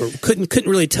point, or couldn't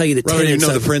really tell you the Right, you tenets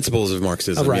know of the principles of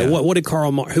Marxism. right. Yeah. What did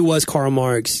who was Karl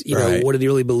Marx? You know, Right. what did he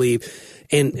really believe?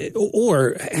 And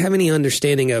or have any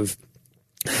understanding of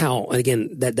how? And again,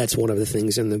 that's one of the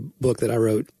things in the book that I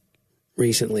wrote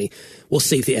recently. We'll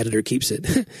see if the editor keeps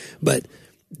it. But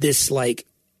this, like,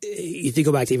 if you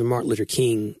go back to even Martin Luther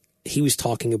King, he was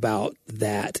talking about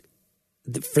that.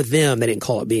 For them, they didn't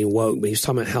call it being woke, but he was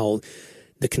talking about how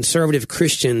the conservative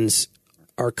Christians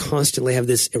are constantly have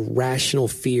this irrational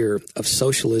fear of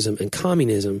socialism and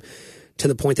communism, to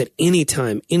the point that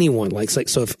anytime anyone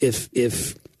so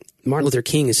if Martin Luther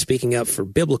King is speaking up for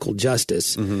biblical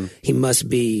justice, he must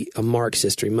be a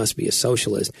Marxist, or he must be a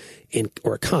socialist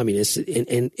or a communist,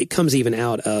 and it comes even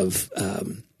out of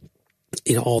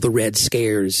you know, all the Red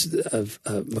Scares of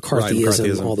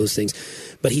McCarthyism, all those things.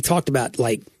 But he talked about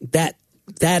like that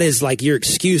is like your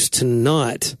excuse to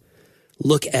not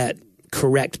look at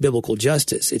correct biblical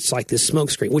justice. It's like this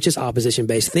smokescreen, which is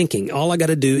opposition-based thinking. All I got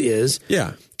to do is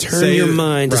turn your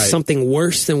mind to something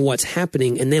worse than what's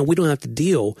happening, and then we don't have to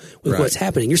deal with what's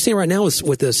happening. You're seeing right now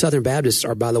with the Southern Baptists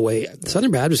are, by the way, the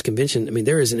Southern Baptist Convention, I mean,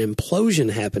 there is an implosion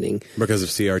happening. Because of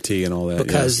CRT and all that.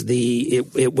 Because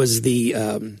it was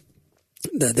the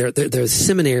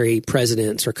seminary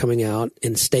presidents are coming out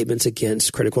in statements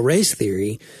against critical race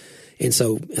theory. And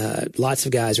so lots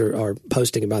of guys are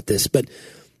posting about this. But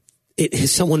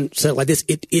someone said it like this,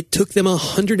 it took them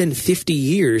 150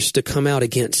 years to come out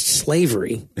against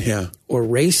slavery or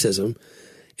racism.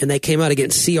 And they came out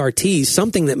against CRT,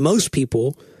 something that most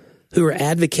people who are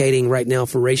advocating right now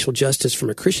for racial justice from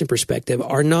a Christian perspective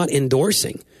are not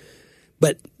endorsing.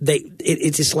 But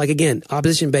it's just like, again,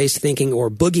 opposition-based thinking or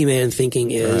boogeyman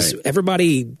thinking is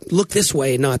everybody look this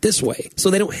way and not this way. So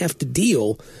they don't have to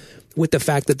deal with the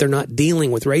fact that they're not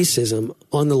dealing with racism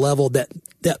on the level that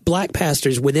black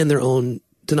pastors within their own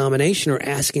denomination are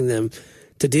asking them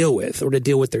to deal with, or to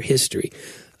deal with their history.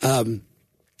 And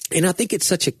I think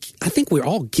I think we're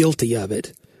all guilty of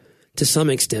it to some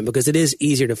extent, because it is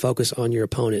easier to focus on your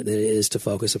opponent than it is to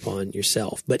focus upon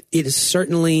yourself. But it's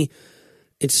certainly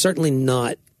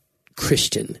not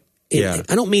Christian. I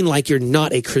don't mean like you're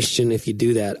not a Christian if you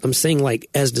do that. I'm saying like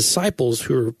as disciples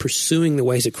who are pursuing the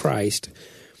ways of Christ,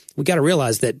 we got to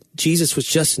realize that Jesus was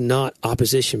just not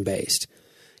opposition based.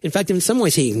 In fact, in some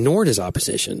ways, he ignored his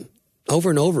opposition over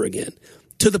and over again,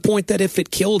 to the point that if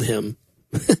it killed him,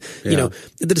 you know,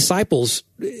 the disciples,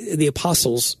 the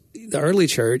apostles, the early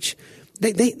church,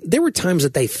 there were times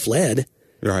that they fled,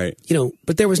 right? You know,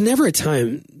 but there was never a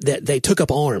time that they took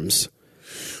up arms.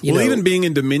 Even being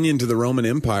in dominion to the Roman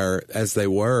Empire as they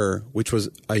were, which was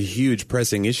a huge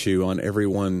pressing issue on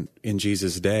everyone in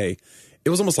Jesus' day, it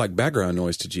was almost like background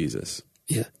noise to Jesus.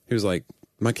 Yeah. He was like,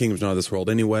 my kingdom's not of this world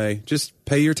anyway. Just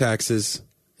pay your taxes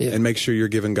and make sure you're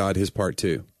giving God his part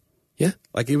too. Yeah.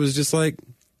 Like it was just like,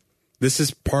 this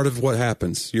is part of what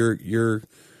happens. You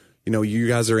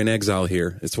guys are in exile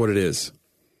here. It's what it is.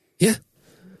 Yeah.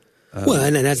 Well,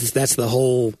 and that's the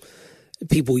whole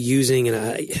people using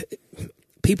Daniel.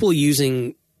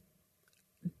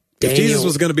 If Jesus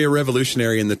was going to be a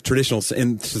revolutionary in the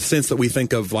sense that we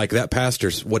think of, like that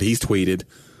pastor's what he's tweeted,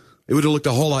 it would have looked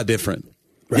a whole lot different.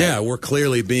 Right. Yeah, we're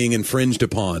clearly being infringed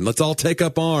upon. Let's all take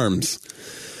up arms.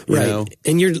 You know?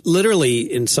 And you're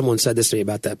literally, and someone said this to me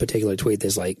about that particular tweet,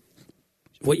 there's like,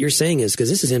 what you're saying is, because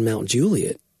this is in Mount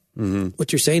Juliet,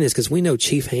 what you're saying is, because we know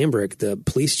Chief Hambrick, the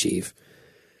police chief,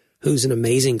 who's an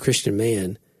amazing Christian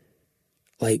man,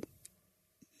 like,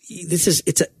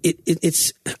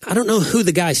 it's I don't know who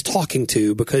the guy's talking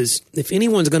to, because if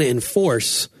anyone's going to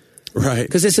enforce,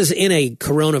 because this is in a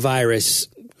coronavirus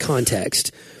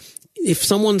context,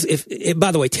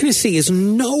 by the way, Tennessee is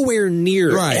nowhere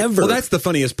near ever. Well, that's the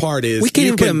funniest part is we can't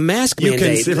even put a mask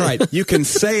mandate. You can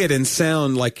say it and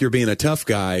sound like you're being a tough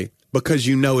guy, because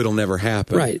you know it'll never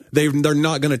happen. Right. They're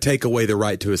not going to take away the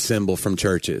right to assemble from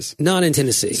churches. Not in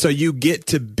Tennessee. So you get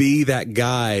to be that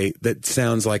guy that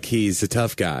sounds like he's a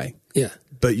tough guy. Yeah.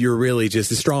 but you're really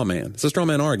just a straw man. It's a straw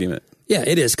man argument. Yeah,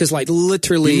 it is. Because, like,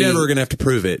 literally... You're never going to have to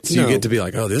prove it. So No. you get to be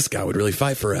like, oh, this guy would really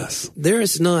fight for us. There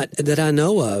is not, that I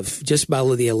know of, just by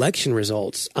the election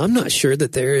results, I'm not sure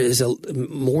that there is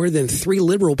more than 3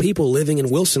 liberal people living in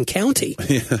Wilson County.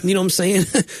 Yeah. You know what I'm saying?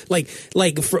 by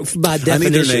definition. I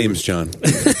need their names, John.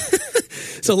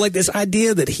 So, like, this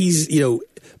idea that he's,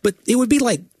 but it would be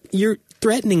like you're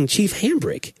threatening Chief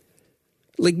Hambrick.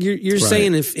 Like, you're Right.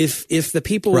 saying if the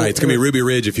people... Right. It's going to be Ruby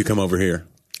Ridge if you come over here.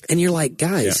 And you're like,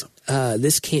 guys,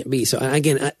 this can't be. So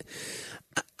again,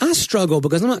 I struggle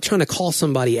because I'm not trying to call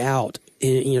somebody out.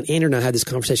 And, Andrew and I had this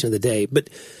conversation the other day. But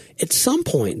at some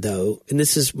point, though, and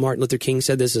this is Martin Luther King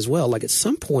said this as well, like at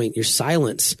some point your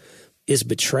silence is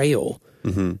betrayal.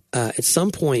 Mm-hmm. At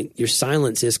some point your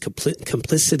silence is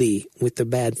complicity with the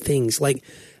bad things. Like,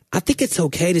 I think it's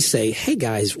okay to say, hey,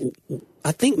 guys,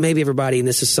 I think maybe everybody, and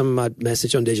this is some of my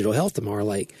message on digital health tomorrow,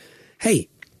 like, hey,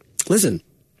 listen,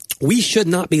 we should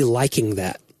not be liking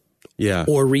that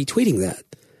or retweeting that,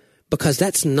 because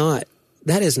that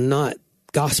is not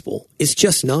gospel. It's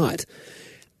just not.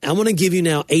 I'm going to give you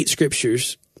now 8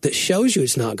 scriptures that shows you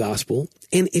it's not gospel.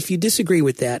 And if you disagree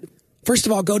with that, first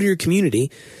of all, go to your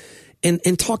community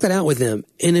and talk that out with them.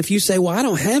 And if you say, well, I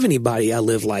don't have anybody I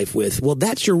live life with, well,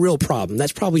 that's your real problem.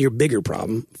 That's probably your bigger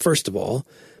problem, first of all.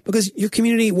 Because your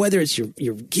community, whether it's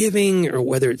your giving or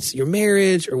whether it's your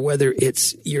marriage or whether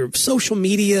it's your social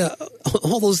media,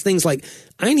 all those things, like,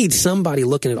 I need somebody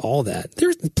looking at all that.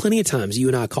 There's plenty of times you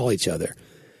and I call each other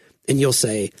and you'll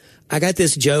say, I got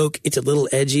this joke. It's a little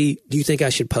edgy. Do you think I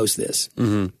should post this?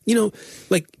 Mm-hmm.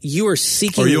 Like, you are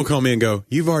seeking. Or you'll call me and go,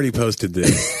 you've already posted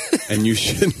this and you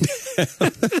shouldn't.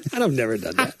 I've never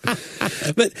done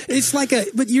that. But it's like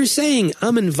but you're saying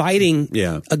I'm inviting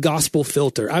a gospel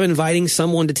filter. I'm inviting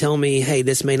someone to tell me, hey,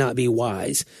 this may not be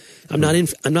wise. I'm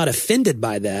not offended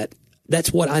by that.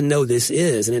 That's what I know this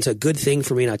is. And it's a good thing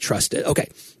for me and I trust it. Okay.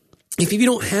 If you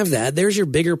don't have that, there's your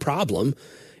bigger problem.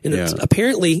 And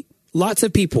apparently lots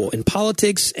of people in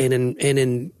politics and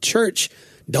in church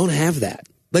don't have that.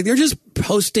 Like, they're just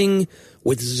posting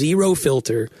with zero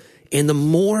filter. And the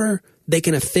more they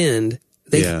can offend,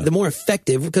 the more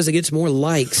effective, because it gets more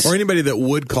likes. Or anybody that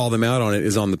would call them out on it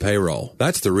is on the payroll.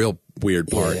 That's the real weird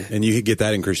part. Yeah. And you get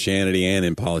that in Christianity and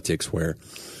in politics, where,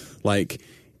 like,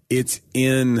 it's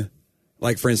in,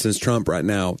 like, for instance, Trump right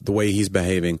now, the way he's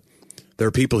behaving, there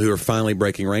are people who are finally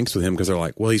breaking ranks with him because they're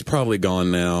like, well, he's probably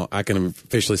gone now. I can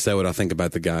officially say what I think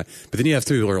about the guy. But then you have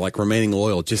people who are like remaining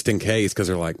loyal just in case, because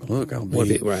they're like, look,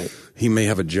 he may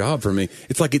have a job for me.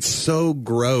 It's like, it's so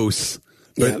gross.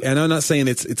 But, and I'm not saying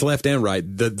it's left and right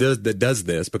that does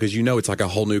this, because it's like a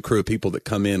whole new crew of people that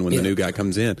come in when the new guy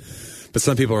comes in. But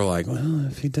some people are like, well,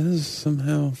 if he does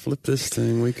somehow flip this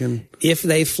thing, we can. If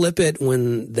they flip it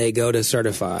when they go to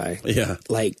certify,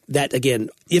 like that, again,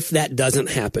 if that doesn't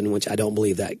happen, which I don't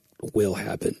believe that will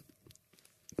happen,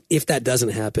 if that doesn't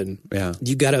happen,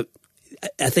 you got to,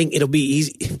 I think it'll be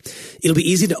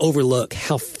easy to overlook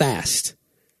how fast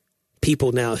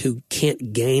people now who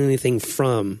can't gain anything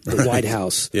from the White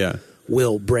House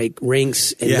will break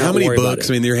ranks. And how many books?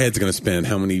 I mean, your head's going to spin.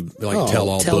 How many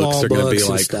tell-all books are going to be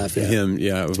like stuff, him?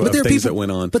 Of things that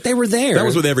went on. But they were there. That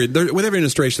was with every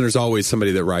administration. There's always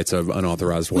somebody that writes an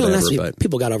unauthorized whatever. But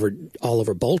people got all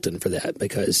over Bolton for that,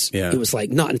 because it was like,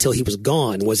 not until he was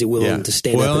gone was he willing to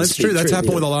stand up. Well, that's true. That's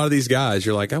happened with a lot of these guys.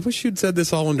 You're like, I wish you'd said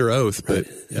this all under oath, but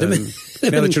now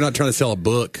that you're not trying to sell a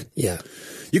book,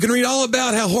 you can read all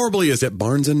about how horrible he is at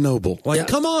Barnes and Noble. Like,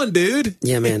 come on, dude.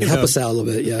 Yeah, man, help us out a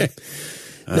little bit. Yeah.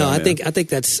 No, I think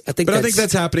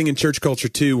that's happening in church culture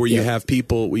too, where you have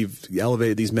people. We've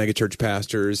elevated these megachurch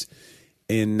pastors,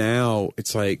 and now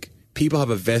it's like people have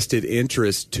a vested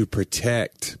interest to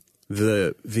protect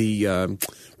the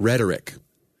rhetoric.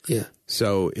 Yeah.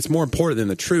 So it's more important than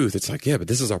the truth. It's like, but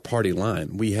this is our party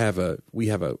line. We have a.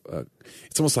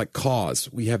 It's almost like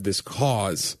cause. We have this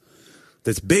cause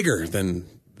that's bigger than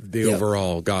the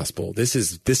overall gospel. This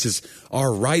is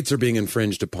our rights are being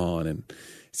infringed upon, and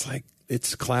it's like,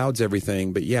 it clouds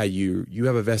everything. But you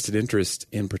have a vested interest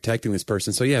in protecting this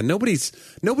person. So nobody's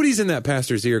in that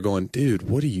pastor's ear going, dude,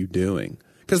 what are you doing?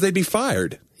 Because they'd be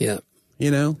fired. Yeah.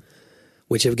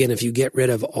 Which, again, if you get rid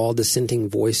of all dissenting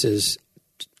voices,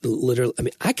 literally, I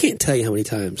mean, I can't tell you how many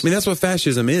times. I mean, that's what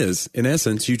fascism is. In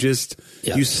essence, you just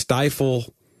you stifle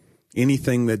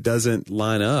anything that doesn't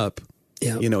line up.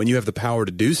 Yeah. And you have the power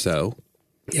to do so.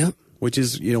 Yeah. Which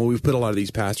is, we've put a lot of these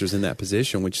pastors in that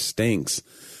position, which stinks,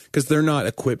 because they're not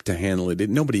equipped to handle it.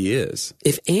 Nobody is.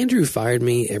 If Andrew fired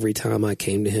me every time I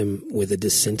came to him with a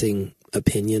dissenting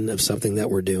opinion of something that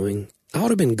we're doing, I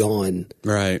would have been gone.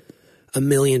 Right. A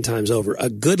million times over. A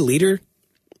good leader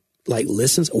like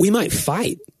listens. We might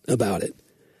fight about it,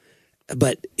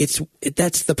 but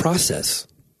that's the process.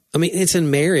 I mean, it's in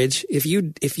marriage. If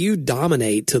you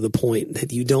dominate to the point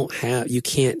that you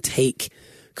can't take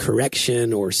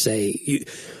correction or say,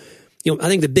 I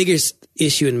think the biggest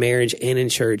issue in marriage and in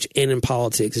church and in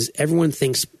politics is everyone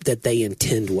thinks that they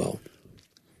intend well.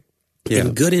 Yeah.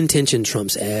 And good intention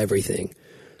trumps everything.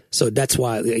 So that's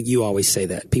why you always say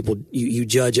that. People, you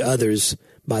judge others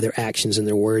by their actions and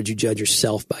their words. You judge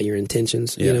yourself by your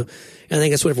intentions, And I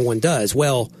think that's what everyone does.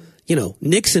 Well,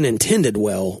 Nixon intended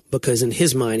well because in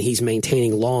his mind, he's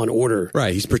maintaining law and order.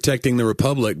 Right. He's protecting the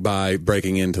republic by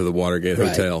breaking into the Watergate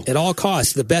Hotel. At all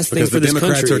costs. The best thing for this country.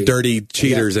 Because the Democrats are dirty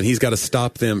cheaters, and he's got to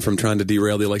stop them from trying to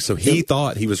derail the election. So he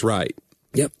thought he was right.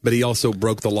 Yep. But he also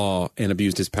broke the law and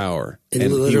abused his power. And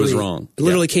he was wrong.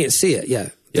 Literally can't see it. Yeah.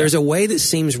 There's a way that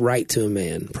seems right to a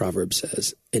man, Proverbs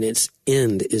says, and its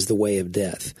end is the way of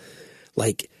death.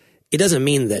 Like, it doesn't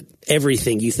mean that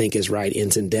everything you think is right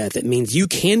ends in death. It means you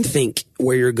can think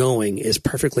where you're going is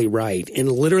perfectly right.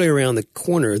 And literally around the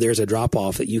corner, there's a drop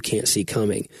off that you can't see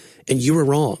coming. And you were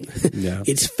wrong. Yeah.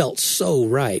 It's felt so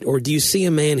right. Or do you see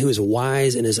a man who is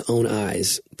wise in his own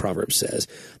eyes, Proverbs says?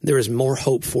 There is more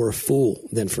hope for a fool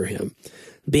than for him.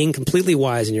 Being completely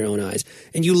wise in your own eyes.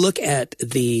 And you look at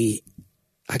the,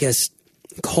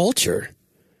 culture.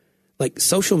 Like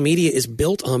social media is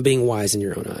built on being wise in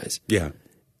your own eyes. Yeah.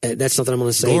 That's something I'm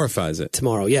going to say. Glorifies it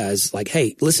tomorrow. Yeah, it's like,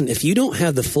 hey, listen, if you don't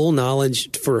have the full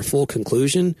knowledge for a full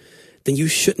conclusion, then you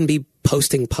shouldn't be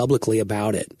posting publicly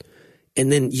about it.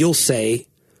 And then you'll say,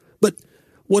 but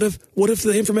what if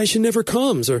the information never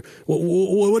comes, or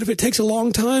what if it takes a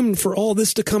long time for all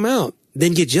this to come out?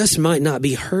 Then you just might not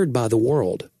be heard by the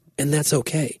world, and that's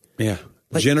okay. Yeah,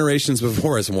 generations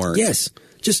before us weren't. Yes,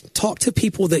 just talk to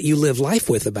people that you live life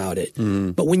with about it.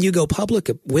 But when you go public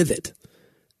with it.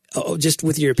 Just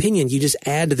with your opinion, you just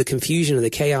add to the confusion and the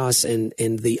chaos and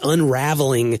the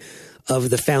unraveling of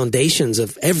the foundations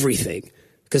of everything.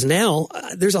 Because now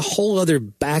there's a whole other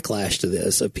backlash to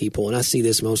this of people, and I see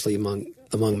this mostly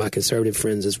among my conservative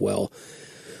friends as well,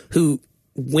 who,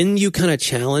 when you kind of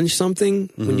challenge something,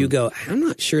 when you go, I'm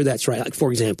not sure that's right. Like,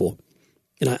 for example,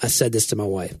 and I said this to my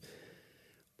wife,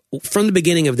 from the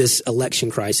beginning of this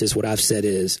election crisis, what I've said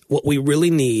is what we really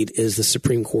need is the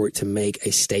Supreme Court to make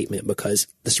a statement, because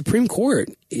the Supreme Court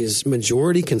is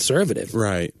majority conservative.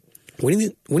 Right. We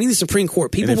need the Supreme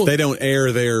Court. People, and if they don't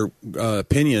air their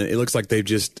opinion, it looks like they've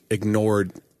just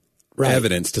ignored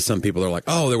evidence. To some people, they're like,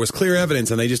 "Oh, there was clear evidence,"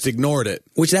 and they just ignored it.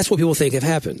 Which that's what people think have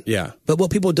happened. Yeah. But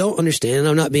what people don't understand, and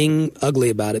I'm not being ugly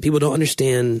about it, people don't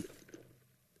understand,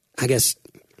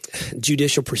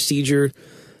 judicial procedure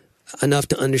enough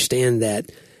to understand that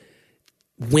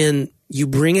when you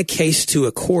bring a case to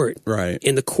a court,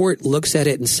 and the court looks at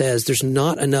it and says there's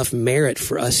not enough merit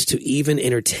for us to even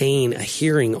entertain a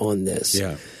hearing on this,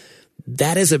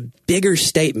 that is a bigger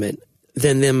statement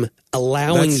than them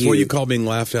allowing That's what you call being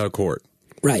laughed out of court.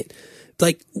 Right.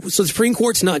 Like, so the Supreme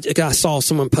Court's not, I saw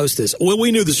someone post this, well,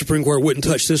 we knew the Supreme Court wouldn't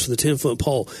touch this with a 10-foot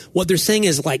pole. What they're saying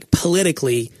is, like,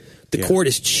 politically, the court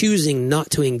is choosing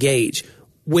not to engage.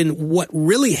 When what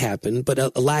really happened, but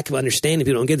a lack of understanding,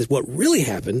 people don't get this, what really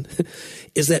happened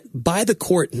is that by the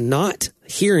court not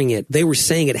hearing it, they were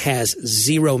saying it has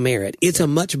zero merit. It's a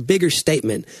much bigger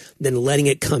statement than letting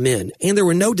it come in. And there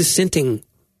were no dissenting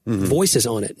voices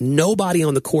on it. Nobody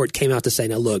on the court came out to say,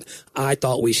 now look, I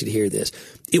thought we should hear this.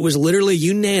 It was literally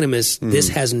unanimous. This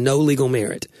has no legal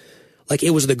merit. Like, it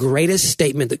was the greatest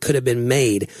statement that could have been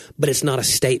made, but it's not a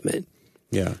statement.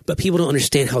 Yeah. But people don't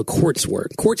understand how courts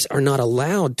work. Courts are not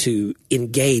allowed to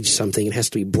engage something. It has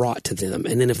to be brought to them.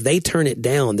 And then if they turn it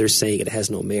down, they're saying it has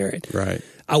no merit. Right.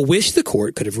 I wish the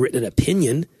court could have written an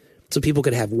opinion so people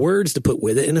could have words to put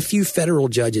with it, and a few federal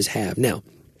judges have. Now,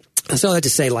 I still have to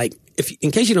say, like,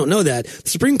 in case you don't know that, the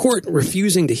Supreme Court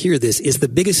refusing to hear this is the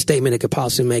biggest statement it could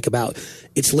possibly make about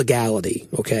its legality,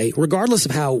 okay? Regardless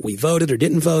of how we voted or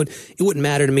didn't vote, it wouldn't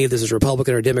matter to me if this is a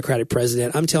Republican or Democratic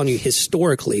president. I'm telling you,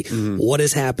 historically, what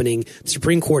is happening, the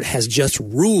Supreme Court has just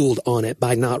ruled on it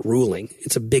by not ruling.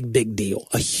 It's a big, big deal,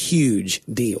 a huge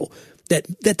deal that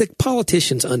the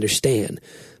politicians understand,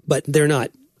 but they're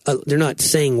not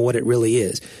saying what it really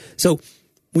is. So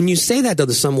when you say that, though,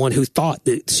 to someone who thought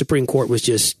the Supreme Court was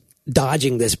just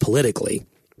dodging this politically,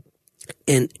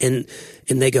 and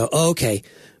they go, oh, okay,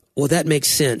 well, that makes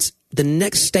sense. The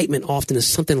next statement often is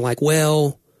something like,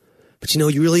 well, but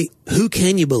who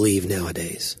can you believe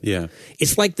nowadays? Yeah.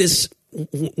 It's like this,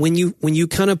 when you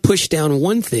kind of push down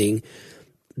one thing,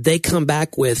 they come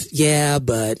back with, yeah,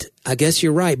 but I guess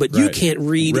you're right, but you can't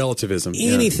read relativism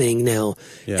anything now.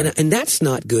 Yeah. And that's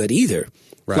not good either.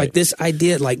 Right. Like this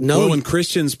idea, like, no. Well, when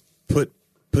Christians put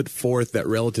put forth that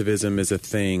relativism is a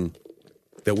thing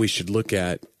that we should look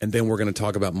at, and then we're going to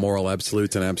talk about moral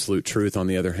absolutes and absolute truth on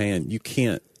the other hand. You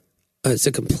can't. It's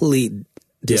a complete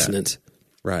dissonance. Yeah,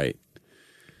 right.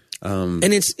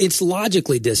 And it's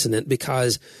logically dissonant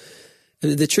because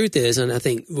the truth is, and I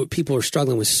think people are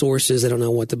struggling with sources, they don't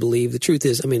know what to believe. The truth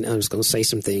is, I mean, I'm just going to say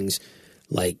some things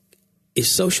like, if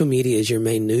social media is your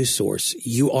main news source,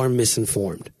 you are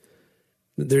misinformed.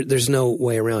 There's no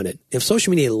way around it. If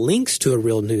social media links to a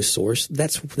real news source,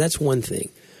 that's one thing.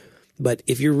 But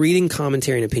if you're reading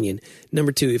commentary and opinion,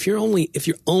 number two, if you're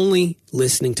only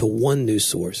listening to one news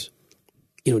source,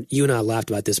 you know, you and I laughed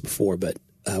about this before, but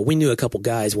we knew a couple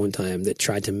guys one time that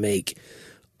tried to make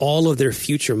all of their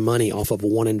future money off of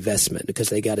one investment because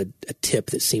they got a tip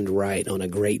that seemed right on a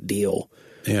great deal.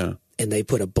 Yeah. And they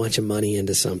put a bunch of money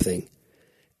into something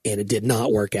and it did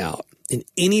not work out. And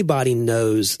anybody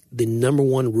knows the number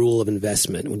one rule of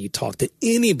investment when you talk to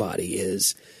anybody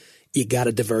is you got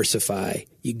to diversify.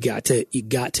 You got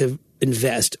to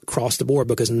invest across the board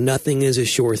because nothing is a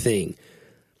sure thing.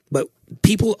 But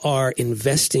people are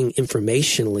investing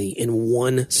informationally in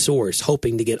one source,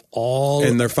 hoping to get all.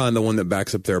 And they find the one that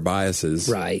backs up their biases.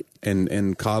 Right.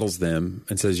 And coddles them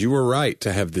and says, you were right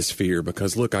to have this fear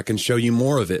because, look, I can show you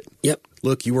more of it. Yep.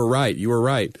 Look, you were right. You were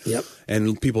right. Yep.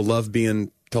 And people love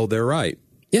being told they're right.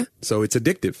 Yeah. So it's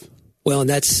addictive. Well,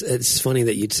 and it's funny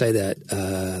that you'd say that.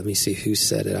 Let me see who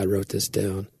said it. I wrote this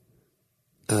down.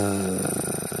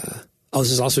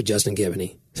 This is also Justin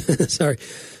Giboney. Sorry.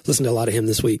 Listened to a lot of him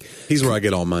this week. He's where I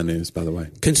get all my news, by the way.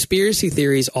 Conspiracy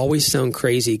theories always sound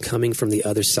crazy coming from the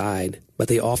other side, but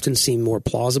they often seem more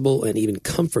plausible and even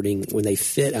comforting when they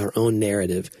fit our own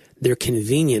narrative. They're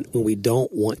convenient when we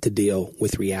don't want to deal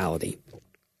with reality.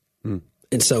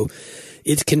 And so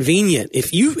it's convenient.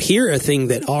 If you hear a thing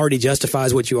that already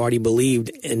justifies what you already believed,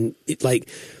 and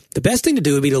the best thing to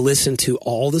do would be to listen to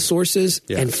all the sources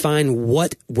and find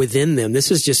what within them.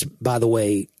 This is just, by the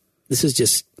way, this is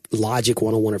just logic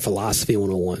 101 or philosophy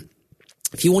 101.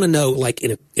 If you want to know, like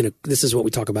this is what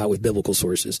we talk about with biblical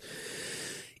sources.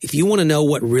 If you want to know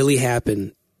what really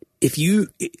happened, if you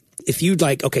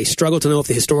struggle to know if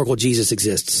the historical Jesus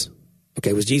exists.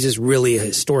 Okay, was Jesus really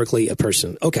historically a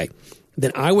person? Okay.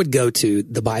 Then I would go to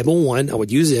the Bible one. I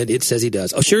would use it. It says he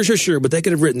does. Oh, sure. But they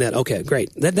could have written that. Okay,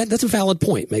 great. That's a valid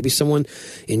point. Maybe someone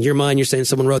in your mind, you're saying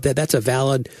someone wrote that. That's a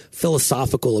valid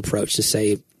philosophical approach to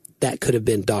say that could have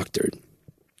been doctored.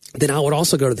 Then I would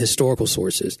also go to the historical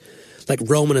sources, like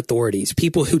Roman authorities,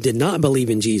 people who did not believe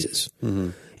in Jesus. Mm-hmm.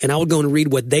 And I would go and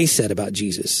read what they said about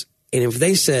Jesus. And if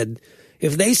they said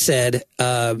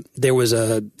there was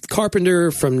a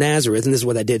carpenter from Nazareth, and this is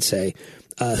what I did say,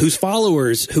 whose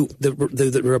followers, who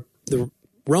the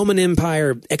Roman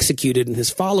Empire executed, and his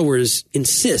followers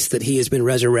insist that he has been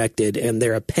resurrected, and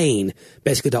they're a pain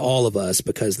basically to all of us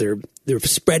because they're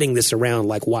spreading this around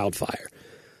like wildfire.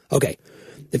 Okay,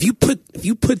 if you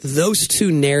put those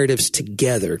two narratives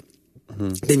together,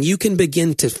 then you can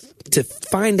begin to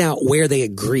find out where they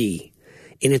agree,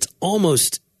 and it's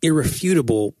almost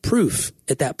irrefutable proof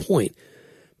at that point,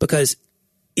 because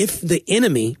if the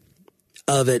enemy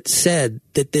of it said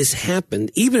that this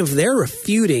happened, even if they're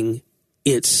refuting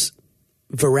its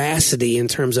veracity in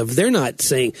terms of they're not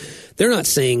saying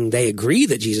they agree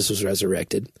that Jesus was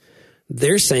resurrected.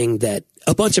 They're saying that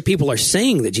a bunch of people are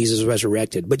saying that Jesus was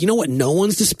resurrected, but you know what? No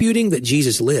one's disputing that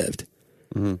Jesus lived.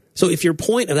 Mm-hmm. So if your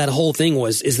point of that whole thing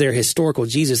was, is there a historical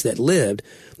Jesus that lived,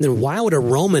 then why would a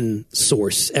Roman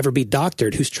source ever be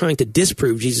doctored who's trying to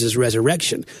disprove Jesus'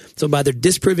 resurrection? So by their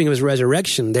disproving of his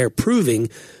resurrection, they're proving,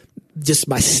 just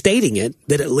by stating it,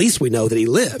 that at least we know that he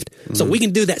lived. Mm-hmm. So we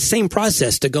can do that same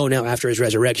process to go now after his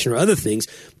resurrection or other things.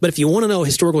 But if you want to know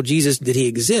historical Jesus, did he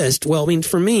exist? Well, I mean,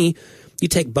 for me, you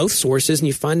take both sources and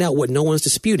you find out what no one's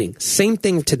disputing. Same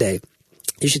thing today.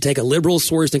 You should take a liberal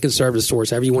source and a conservative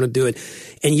source, however you want to do it.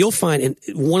 And you'll find, and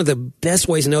one of the best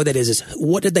ways to know that is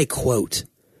what did they quote?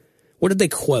 What did they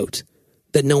quote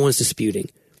that no one's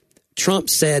disputing? Trump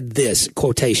said this,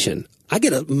 quotation. I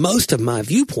get most of my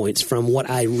viewpoints from what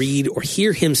I read or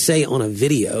hear him say on a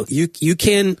video. You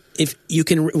can,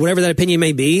 whatever that opinion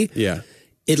may be,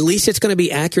 at least it's going to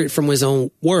be accurate from his own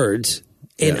words.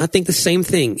 And I think the same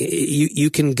thing.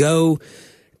 You can go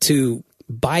to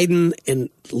Biden and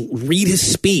read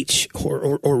his speech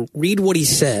or read what he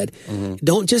said. Mm-hmm.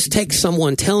 Don't just take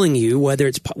someone telling you, whether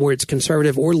it's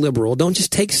conservative or liberal, don't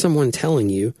just take someone telling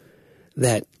you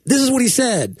that this is what he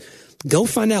said. Go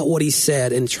find out what he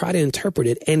said and try to interpret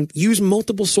it and use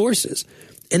multiple sources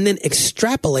and then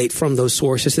extrapolate from those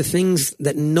sources the things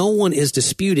that no one is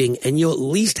disputing, and you'll at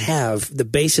least have the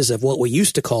basis of what we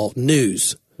used to call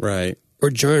news. Right. or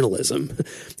journalism.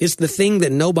 It's the thing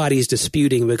that nobody's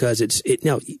disputing because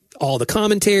all the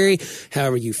commentary,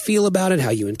 however you feel about it,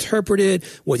 how you interpret it,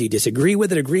 whether you disagree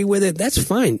with it, agree with it, that's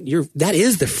fine. That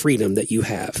is the freedom that you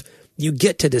have. You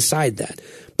get to decide that.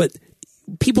 But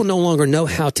people no longer know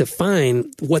how to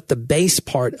find what the base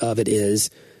part of it is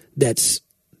that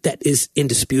is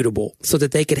indisputable so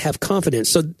that they could have confidence.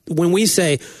 So when we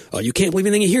say, oh, you can't believe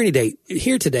anything you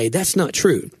hear today, that's not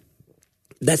true.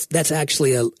 That's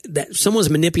actually that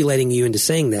someone's manipulating you into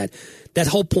saying that. That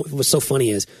whole point was so funny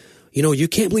is, you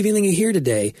can't believe anything you hear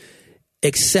today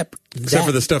except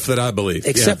for the stuff that I believe.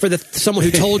 Except for someone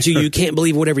who told you can't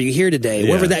believe whatever you hear today.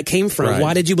 Wherever that came from, right.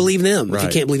 Why did you believe them if you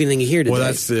can't believe anything you hear today? Well,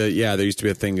 that's there used to be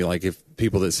a thing like if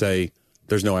people that say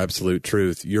there's no absolute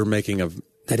truth, you're making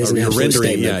that is an absolute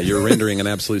statement. Yeah, you're rendering an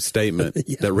absolute statement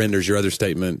that renders your other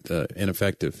statement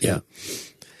ineffective. Yeah.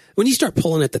 When you start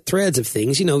pulling at the threads of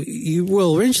things, you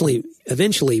will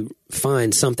eventually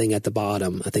find something at the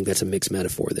bottom. I think that's a mixed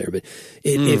metaphor there, but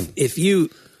if you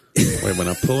wait, when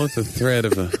I pull at the thread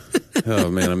of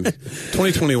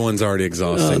 2021's already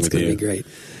exhausting. It's going to be great.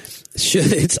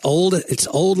 It's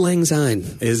old lang syne.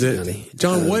 Is it, Johnny.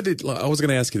 John? I was going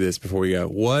to ask you this before we go.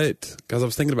 Because I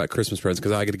was thinking about Christmas presents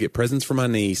because I get to get presents for my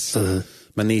niece,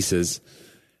 my nieces.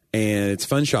 And it's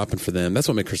fun shopping for them. That's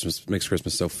what makes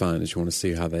Christmas so fun is you want to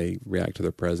see how they react to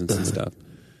their presents and stuff.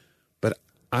 But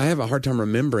I have a hard time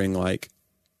remembering like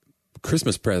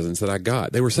Christmas presents that I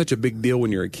got. They were such a big deal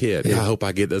when you're a kid. Yeah. I hope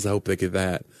I get this. I hope they get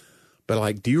that. But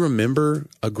like, do you remember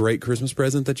a great Christmas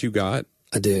present that you got?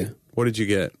 I do. What did you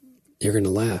get? You're going to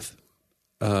laugh.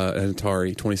 An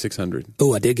Atari 2600.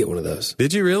 Oh, I did get one of those.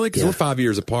 Did you really? Because we're 5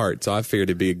 years apart, so I figured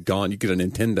it'd be gone. You get a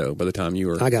Nintendo by the time you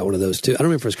were. I got one of those too. I don't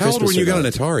remember if it was Christmas. How old were you got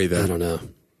an Atari then? I don't know.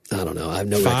 I have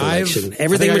no recollection.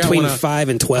 Everything between 5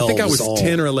 and 12. I think I was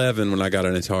 10 or 11 when I got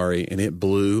an Atari, and it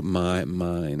blew my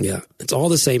mind. Yeah, it's all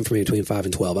the same for me between 5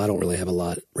 and 12. I don't really have a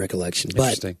lot of recollection.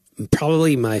 But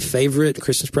probably my favorite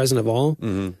Christmas present of all,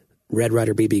 Red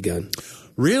Ryder BB gun.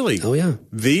 Really? Oh, yeah.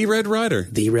 The Red Ryder?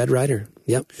 The Red Ryder.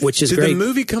 Yep, which is great. Did the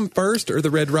movie come first, or the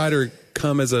Red Ryder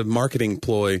come as a marketing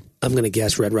ploy? I'm going to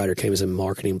guess Red Ryder came as a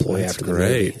marketing ploy after the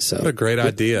movie. So, what a great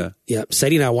idea. Yep.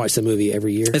 Sadie and I watch the movie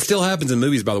every year. It still happens in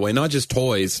movies, by the way, not just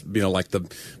toys, like the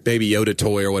Baby Yoda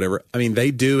toy or whatever. I mean,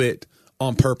 they do it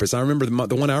on purpose. I remember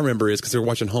the one I remember is because they were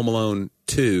watching Home Alone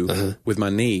 2 with my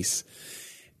niece,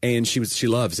 and she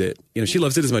loves it. She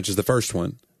loves it as much as the first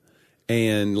one.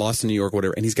 And Lost in New York,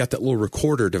 whatever. And he's got that little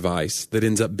recorder device that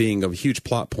ends up being a huge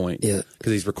plot point. Yeah.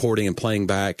 Because he's recording and playing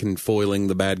back and foiling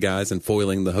the bad guys and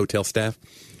foiling the hotel staff.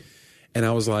 And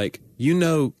I was like,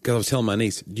 because I was telling my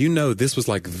niece, this was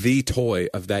like the toy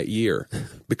of that year.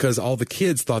 Because all the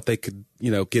kids thought they could,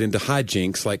 get into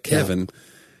hijinks like Kevin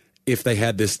if they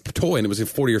had this toy. And it was a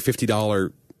 $40 or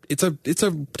 $50. It's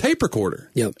a tape recorder.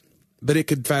 Yep. But it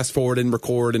could fast forward and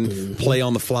record and play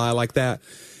on the fly like that.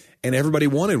 And everybody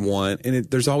wanted one, and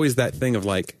there's always that thing of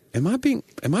like, am I being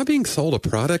sold a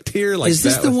product here? Like, is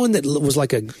this the one that was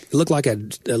looked like a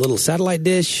little satellite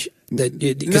dish? He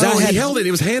held it. It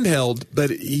was handheld,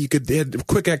 but he had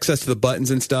quick access to the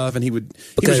buttons and stuff, and he would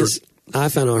I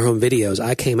found our home videos.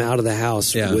 I came out of the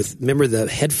house with remember the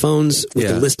headphones with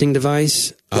the listening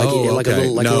device.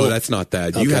 No, that's not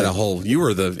that. You had you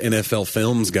were the NFL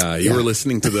films guy. You were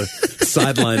listening to the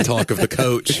sideline talk of the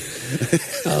coach.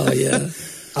 Oh yeah.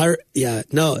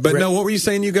 What were you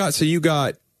saying you got? So you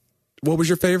got, what was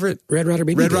your favorite? Red Ryder BB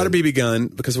gun. Red Ryder BB gun,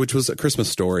 which was a Christmas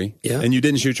story. Yeah. And you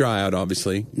didn't shoot your eye out,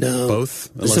 obviously. No. Both?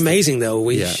 It's amazing, though.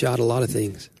 We shot a lot of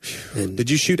things. And did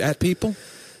you shoot at people?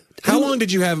 How long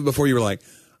did you have it before you were like, I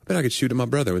bet I could shoot at my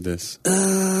brother with this?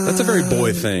 That's a very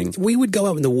boy thing. We would go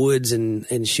out in the woods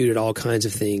and shoot at all kinds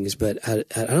of things, but I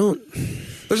don't.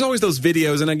 There's always those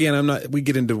videos, and again, we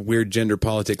get into weird gender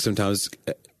politics sometimes,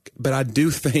 but I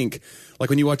do think, like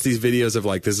when you watch these videos of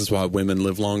like, this is why women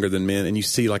live longer than men, and you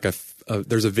see like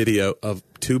there's a video of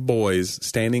two boys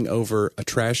standing over a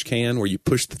trash can where you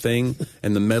push the thing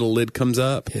and the metal lid comes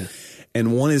up. Yeah.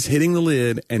 And one is hitting the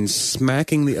lid and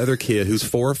smacking the other kid who's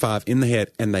 4 or 5 in the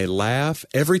head, and they laugh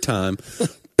every time.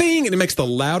 Bing! And it makes the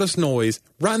loudest noise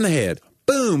right in the head.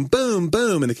 Boom, boom,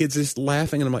 boom. And the kid's just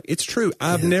laughing, and I'm like, it's true.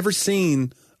 I've never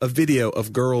seen a video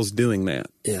of girls doing that.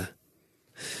 Yeah.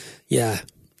 Yeah.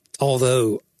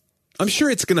 Although I'm sure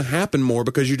it's going to happen more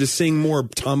because you're just seeing more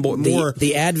tomboy,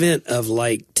 the advent of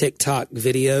like TikTok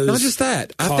videos. Not just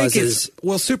that. I think it's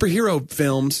superhero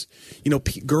films.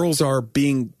 Girls are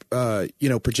being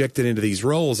projected into these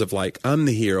roles of like, I'm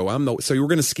the hero. So we're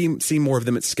going to see more of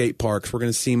them at skate parks. We're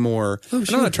going to see more. Oh,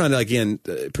 sure. I'm not trying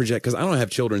to project because I don't have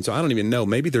children, so I don't even know.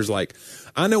 Maybe there's like,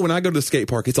 I know when I go to the skate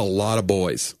park, it's a lot of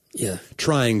boys. Yeah.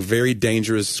 trying very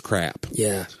dangerous crap,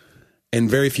 Yeah. and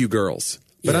very few girls.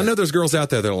 But I know there's girls out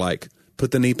there that are like,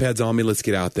 put the knee pads on me. Let's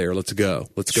get out there. Let's go.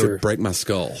 Let's go break my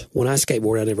skull. When I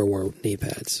skateboard, I never wore knee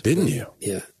pads. Didn't you?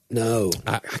 Yeah. No.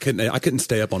 I couldn't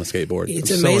stay up on a skateboard. It's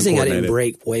amazing I didn't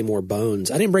break way more bones.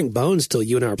 I didn't break bones till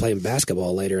you and I were playing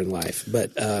basketball later in life.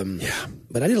 But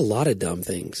but I did a lot of dumb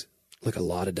things. Like a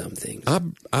lot of dumb things.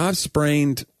 I've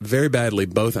sprained very badly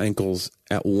both ankles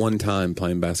at one time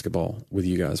playing basketball with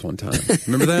you guys one time.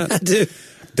 Remember that? I do.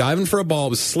 Diving for a ball. It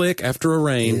was slick after a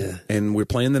rain, and we're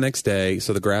playing the next day,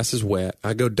 so the grass is wet.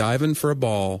 I go diving for a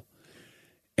ball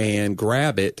and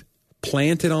grab it,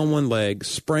 plant it on one leg,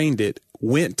 sprained it,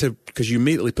 went to, because you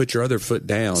immediately put your other foot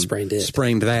down. Sprained it.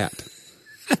 Sprained that.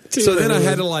 So then I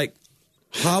had to like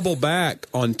hobble back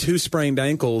on 2 sprained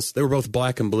ankles. They were both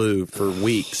black and blue for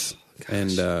weeks.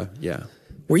 And yeah.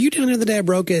 Were you down there the day I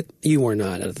broke it? You were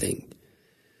not, I don't think.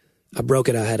 I broke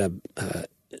it. I had a,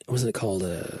 wasn't it called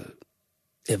a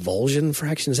avulsion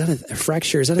fraction? Is that a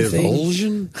fracture? Is that a thing?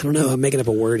 Avulsion? I don't know. I'm making up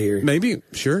a word here. Maybe.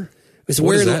 Sure. It's what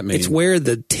where does that mean? It's where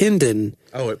the tendon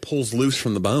it pulls loose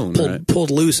from the bone, right?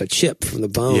 Pulled loose a chip from the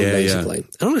bone, basically. Yeah.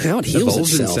 I don't know how it heals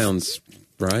avulsion itself. Sounds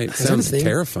right. It sounds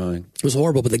terrifying. It was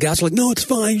horrible, but the guys were like, no, it's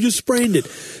fine. You just sprained it.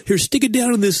 Here, stick it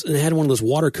down in this. And I had one of those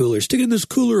water coolers. Stick it in this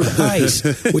cooler of ice,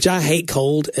 which I hate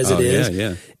cold as it is.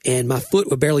 Yeah. And my foot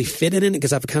would barely fit in it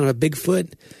because I have kind of a big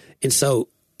foot. And so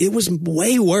it was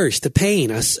way worse. The pain.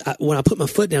 When I put my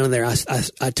foot down in there,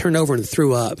 I turned over and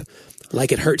threw up.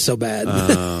 Like it hurt so bad.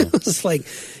 It was like,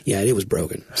 yeah, it was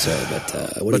broken. So, but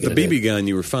the BB gun,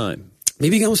 you were fine.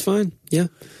 BB gun was fine. Yeah.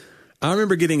 I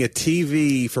remember getting a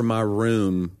TV for my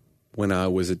room when I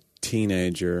was a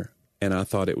teenager, and I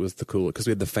thought it was the coolest because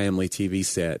we had the family TV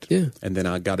set. Yeah. And then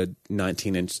I got a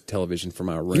 19-inch television for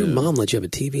my room. Your mom let you have a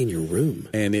TV in your room.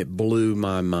 And it blew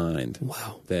my mind.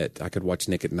 Wow. That I could watch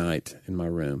Nick at Night in my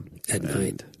room. At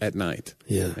night.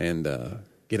 Yeah. And,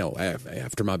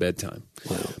 after my bedtime.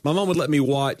 Wow. My mom would let me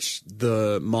watch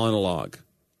the monologue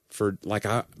for, like,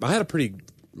 I had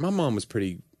my mom was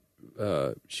pretty,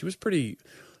 she was pretty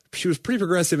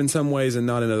progressive in some ways and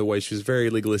not in other ways. She was very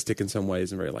legalistic in some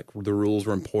ways and very, like, the rules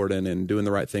were important and doing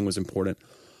the right thing was important.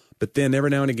 But then every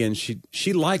now and again,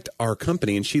 she liked our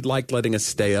company and she liked letting us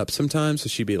stay up sometimes. So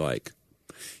she'd be like,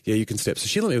 yeah, you can stay up. So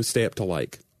she let me stay up till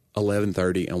like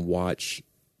 11:30 and watch,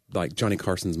 like, Johnny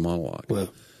Carson's monologue. Wow.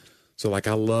 So, like,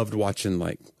 I loved watching,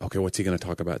 like, okay, what's he going to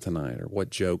talk about tonight? Or what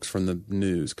jokes from the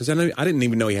news? Because I didn't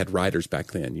even know he had writers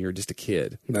back then. You were just a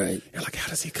kid. Right. You're like, how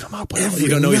does he come up with it? You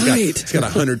don't know he's got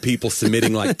 100 people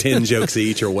submitting, like, 10 jokes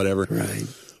each or whatever. Right.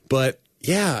 But,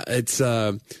 yeah, it's,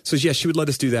 she would let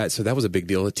us do that. So that was a big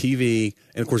deal. The TV,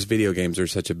 and, of course, video games are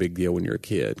such a big deal when you're a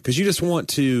kid. Because you just want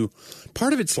to,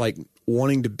 part of it's, like,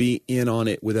 wanting to be in on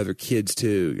it with other kids,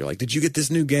 too. You're like, did you get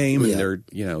this new game? And they're,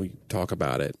 you talk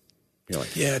about it. You're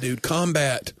like, yeah, dude,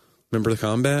 Combat. Remember the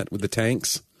Combat with the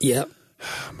tanks? Yep.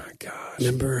 Oh, my gosh.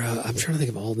 Remember, I'm trying to think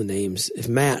of all the names. If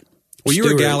Matt Well, you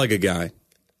were a Galaga guy. I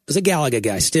was a Galaga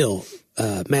guy still.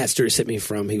 Matt Stewart sent me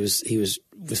from, he was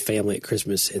with family at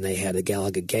Christmas, and they had a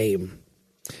Galaga game.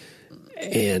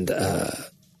 And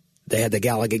they had the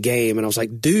Galaga game, and I was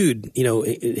like, dude,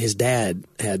 his dad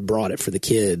had brought it for the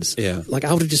kids. Yeah. Like,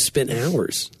 I would have just spent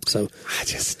hours. So I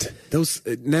just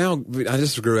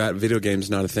grew out. Video games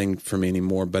not a thing for me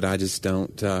anymore, but I just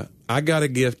don't. I got a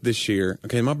gift this year.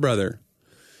 Okay, my brother,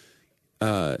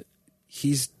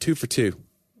 he's 2 for 2.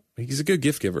 He's a good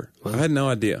gift giver. Wow. I had no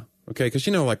idea. Okay, because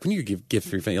like when you give gift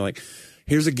for your family, you're like,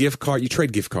 here's a gift card. You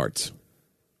trade gift cards.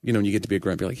 When you get to be a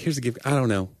grandpa, you're like, here's a gift. I don't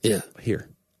know. Yeah. Here.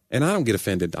 And I don't get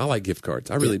offended. I like gift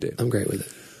cards. I really do. I'm great with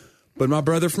it. But my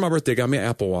brother, for my birthday, got me an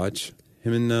Apple Watch.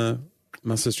 Him and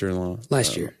my sister-in-law.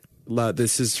 Last year.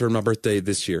 This is for my birthday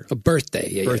this year. A birthday.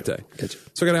 Yeah. Birthday. Yeah. Gotcha.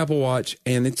 So I got an Apple Watch,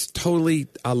 and it's totally,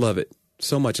 I love it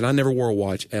so much. And I never wore a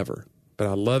watch ever. But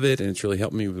I love it, and it's really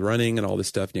helped me with running and all this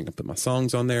stuff. You can put my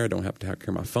songs on there. I don't have to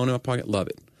carry my phone in my pocket. Love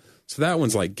it. So that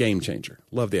one's like game changer.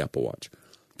 Love the Apple Watch.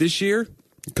 This year,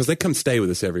 because they come stay with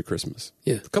us every Christmas.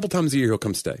 Yeah. A couple times a year, he'll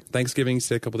come stay. Thanksgiving, he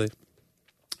stay a couple days.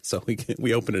 So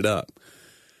we open it up,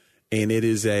 and it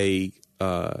is a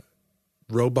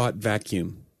robot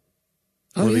vacuum.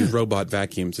 One of these robot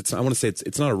vacuums. I want to say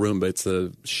it's not a Roomba. It's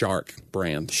a Shark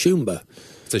brand. Shumba.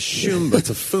 It's a Shumba.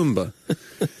 It's a Foomba.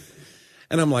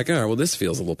 And I'm like, all right, well, this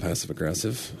feels a little passive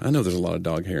aggressive. I know there's a lot of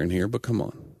dog hair in here, but come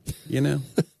on,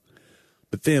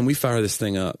 But then we fire this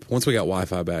thing up. Once we got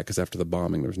Wi-Fi back, because after the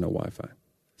bombing, there was no Wi-Fi.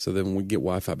 So then we get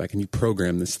Wi-Fi back, and you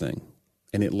program this thing,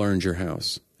 and it learns your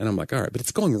house. And I'm like, all right, but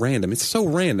it's going random. It's so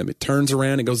random. It turns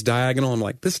around, it goes diagonal. I'm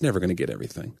like, this is never going to get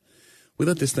everything. We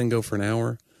let this thing go for an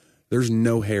hour. There's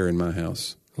no hair in my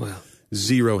house. Wow.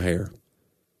 0 hair.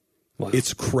 Wow.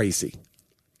 It's crazy.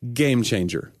 Game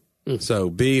changer. So,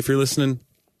 B, if you're listening,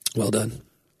 Well done.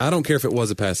 I don't care if it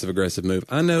was a passive-aggressive move.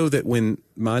 I know that when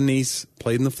my niece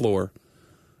played in the floor,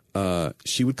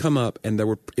 she would come up and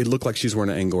it looked like she's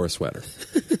wearing an Angora sweater.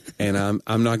 And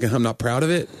I'm not proud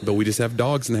of it, but we just have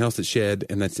dogs in the house that shed,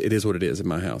 and it is what it is in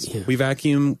my house. Yeah. We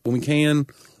vacuum when we can.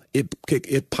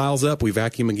 It piles up. We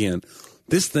vacuum again.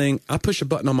 This thing, I push a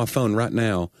button on my phone right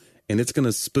now, and it's going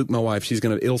to spook my wife.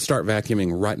 It'll start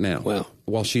vacuuming right now. Wow.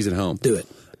 While she's at home. Do it.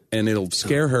 And it'll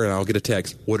scare her, and I'll get a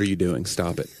text. What are you doing?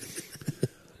 Stop it.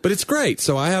 But it's great.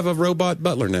 So I have a robot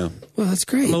butler now. Well, that's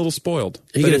great. I'm a little spoiled.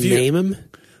 Are you going to name him?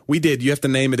 We did. You have to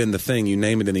name it in the thing. You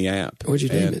name it in the app. What'd you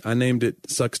name it? I named it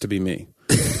Sucks to Be Me.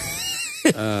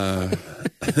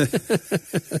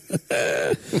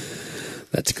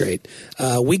 That's great.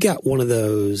 We got one of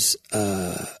those.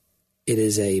 It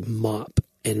is a mop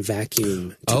and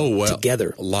vacuum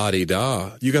together. La-di-da.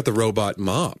 You got the robot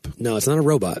mop. No, it's not a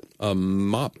robot. A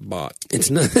mop bot. It's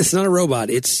not a robot.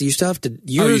 You still have to.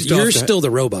 You're still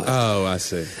the robot. Oh, I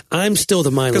see. I'm still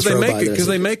the mindless robot. Because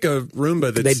they make a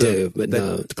Roomba that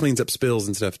no. cleans up spills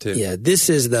and stuff too. Yeah, this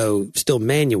is though still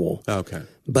manual. Okay.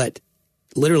 But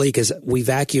literally, because we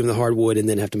vacuum the hardwood and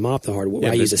then have to mop the hardwood,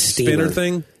 I use a steamer spinner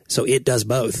thing. So it does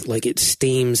both. Like it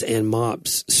steams and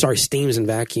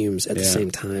vacuums at the same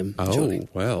time. Oh, Johnny.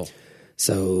 Well.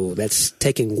 So that's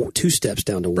taking 2 steps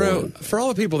down to Bro, one. for all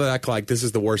the people that act like this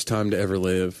is the worst time to ever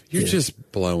live, you're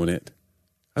just blowing it.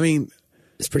 I mean,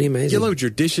 it's pretty amazing. you load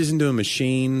your dishes into a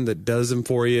machine that does them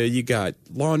for you. You got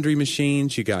laundry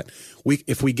machines.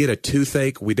 If we get a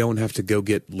toothache, we don't have to go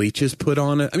get leeches put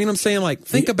on it. I mean, I'm saying, like,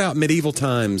 think about medieval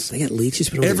times. They got leeches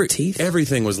put on their teeth?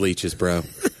 Everything was leeches, bro.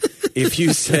 If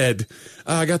you said,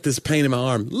 I got this pain in my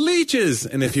arm, leeches.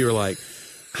 And if you were like,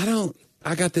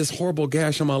 I got this horrible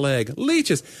gash on my leg,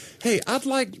 leeches. Hey, I'd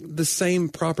like the same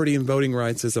property and voting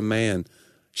rights as a man.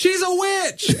 She's a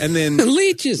witch. And then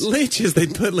leeches.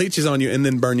 They'd put leeches on you and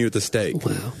then burn you at the stake.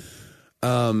 Wow.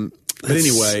 But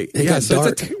anyway,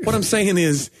 what I'm saying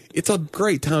is it's a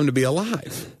great time to be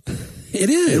alive. It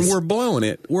is. And we're blowing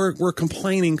it. We're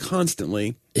complaining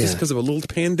constantly just because of a little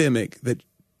pandemic that,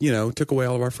 took away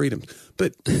all of our freedoms.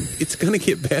 But it's going to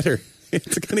get better.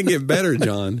 It's going to get better,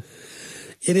 John.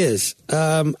 It is.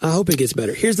 I hope it gets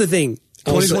better. Here's the thing.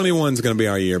 2021 is going to be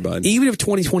our year, bud. Even if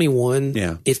 2021,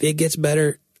 if it gets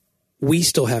better, we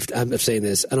still have to, I'm saying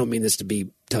this, I don't mean this to be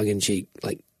tongue-in-cheek,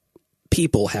 like,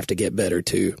 people have to get better,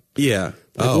 too. Yeah.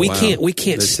 Like, we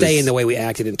can't stay in the way we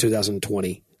acted in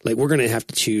 2020. Like, we're going to have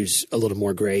to choose a little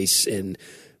more grace and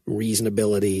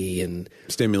reasonability and...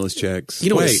 stimulus checks.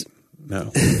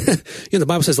 No. The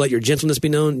Bible says, let your gentleness be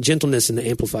known. Gentleness in the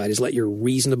Amplified is let your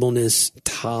reasonableness,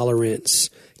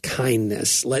 tolerance,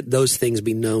 kindness, let those things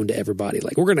be known to everybody.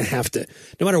 Like, we're going to have to,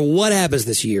 no matter what happens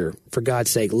this year, for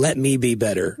God's sake, let me be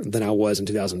better than I was in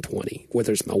 2020,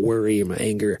 whether it's my worry or my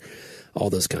anger, all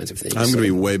those kinds of things. I'm going to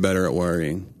be way better at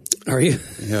worrying. Are you?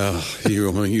 Yeah,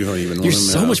 you don't even want to know. You're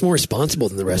so much more responsible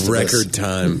than the rest of us.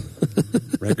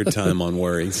 Record time on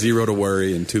worry. 0 to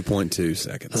worry in 2.2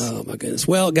 seconds. Oh, my goodness.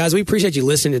 Well, guys, we appreciate you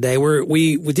listening today.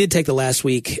 We did take the last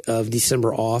week of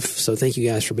December off, so thank you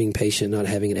guys for being patient, not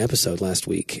having an episode last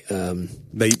week.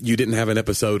 You didn't have an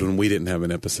episode when we didn't have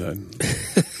an episode.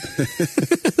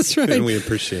 That's right. And we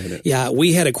appreciate it. Yeah,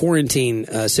 we had a quarantine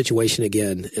situation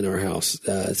again in our house,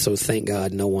 so thank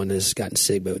God no one has gotten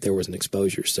sick, but there was an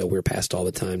exposure, so we're past all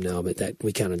the time now, but that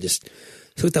we kind of just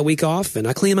took that week off, and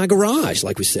I cleaned my garage,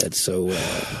 like we said, so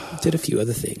did a few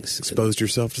other things. Exposed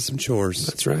yourself to some chores.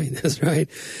 That's right.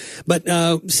 But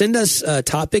send us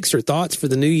topics or thoughts for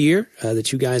the new year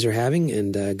that you guys are having,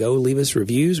 and go leave us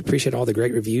reviews. Appreciate all the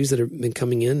great reviews that have been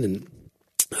coming in, and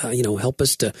help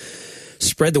us to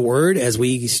spread the word as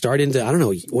we start into, I don't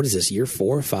know, what is this, year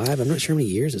 4 or 5? I'm not sure how many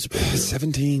years it's been.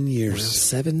 17 years. Wow,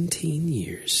 17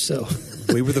 years. So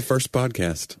we were the first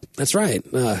podcast. That's right.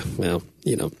 And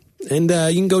you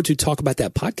can go to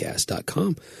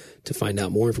talkaboutthatpodcast.com to find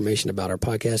out more information about our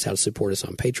podcast, how to support us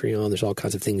on Patreon. There's all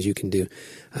kinds of things you can do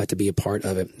to be a part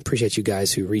of it. Appreciate you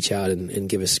guys who reach out and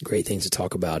give us great things to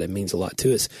talk about. It means a lot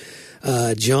to us.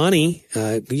 Johnny,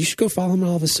 you should go follow him on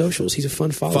all of his socials. He's a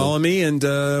fun follower. Follow me, and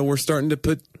we're starting to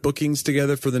put bookings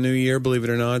together for the new year, believe it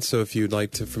or not. So if you'd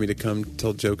like for me to come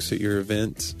tell jokes at your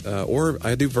event, or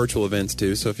I do virtual events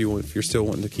too. So if you're still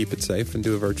wanting to keep it safe and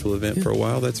do a virtual event for a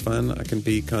while, that's fine. I can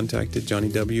be contacted,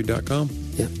 johnnyw.com.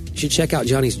 Yeah. You should check out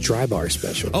Johnny's Dry Bar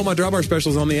special. Oh, my Dry Bar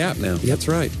special is on the app now. Yep. That's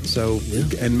right. So,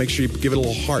 and make sure you give it a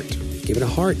little heart. Give it a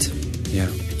heart. Yeah.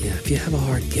 Yeah, if you have a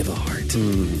heart, give a heart.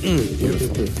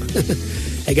 Beautiful.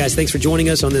 Hey, guys, thanks for joining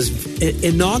us on this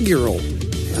inaugural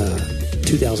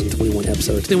 2021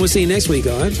 episode. Then we'll see you next week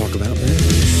on Talk About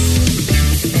That.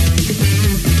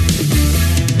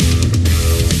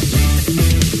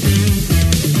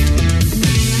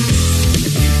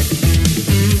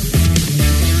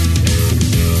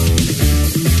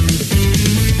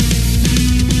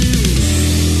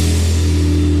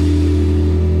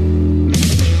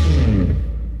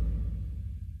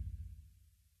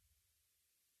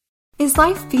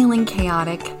 life feeling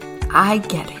chaotic? I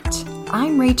get it.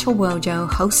 I'm Rachel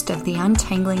Wojo, host of the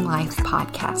Untangling Life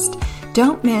podcast.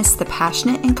 Don't miss the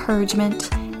passionate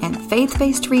encouragement and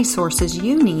faith-based resources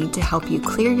you need to help you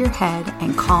clear your head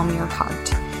and calm your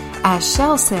heart. As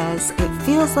Shell says, it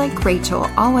feels like Rachel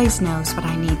always knows what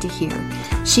I need to hear.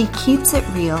 She keeps it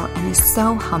real and is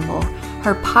so humble.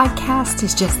 Her podcast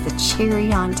is just the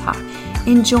cherry on top.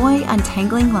 Enjoy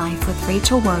Untangling Life with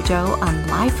Rachel Wojo on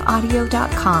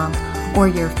lifeaudio.com or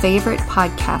your favorite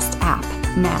podcast app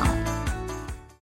now.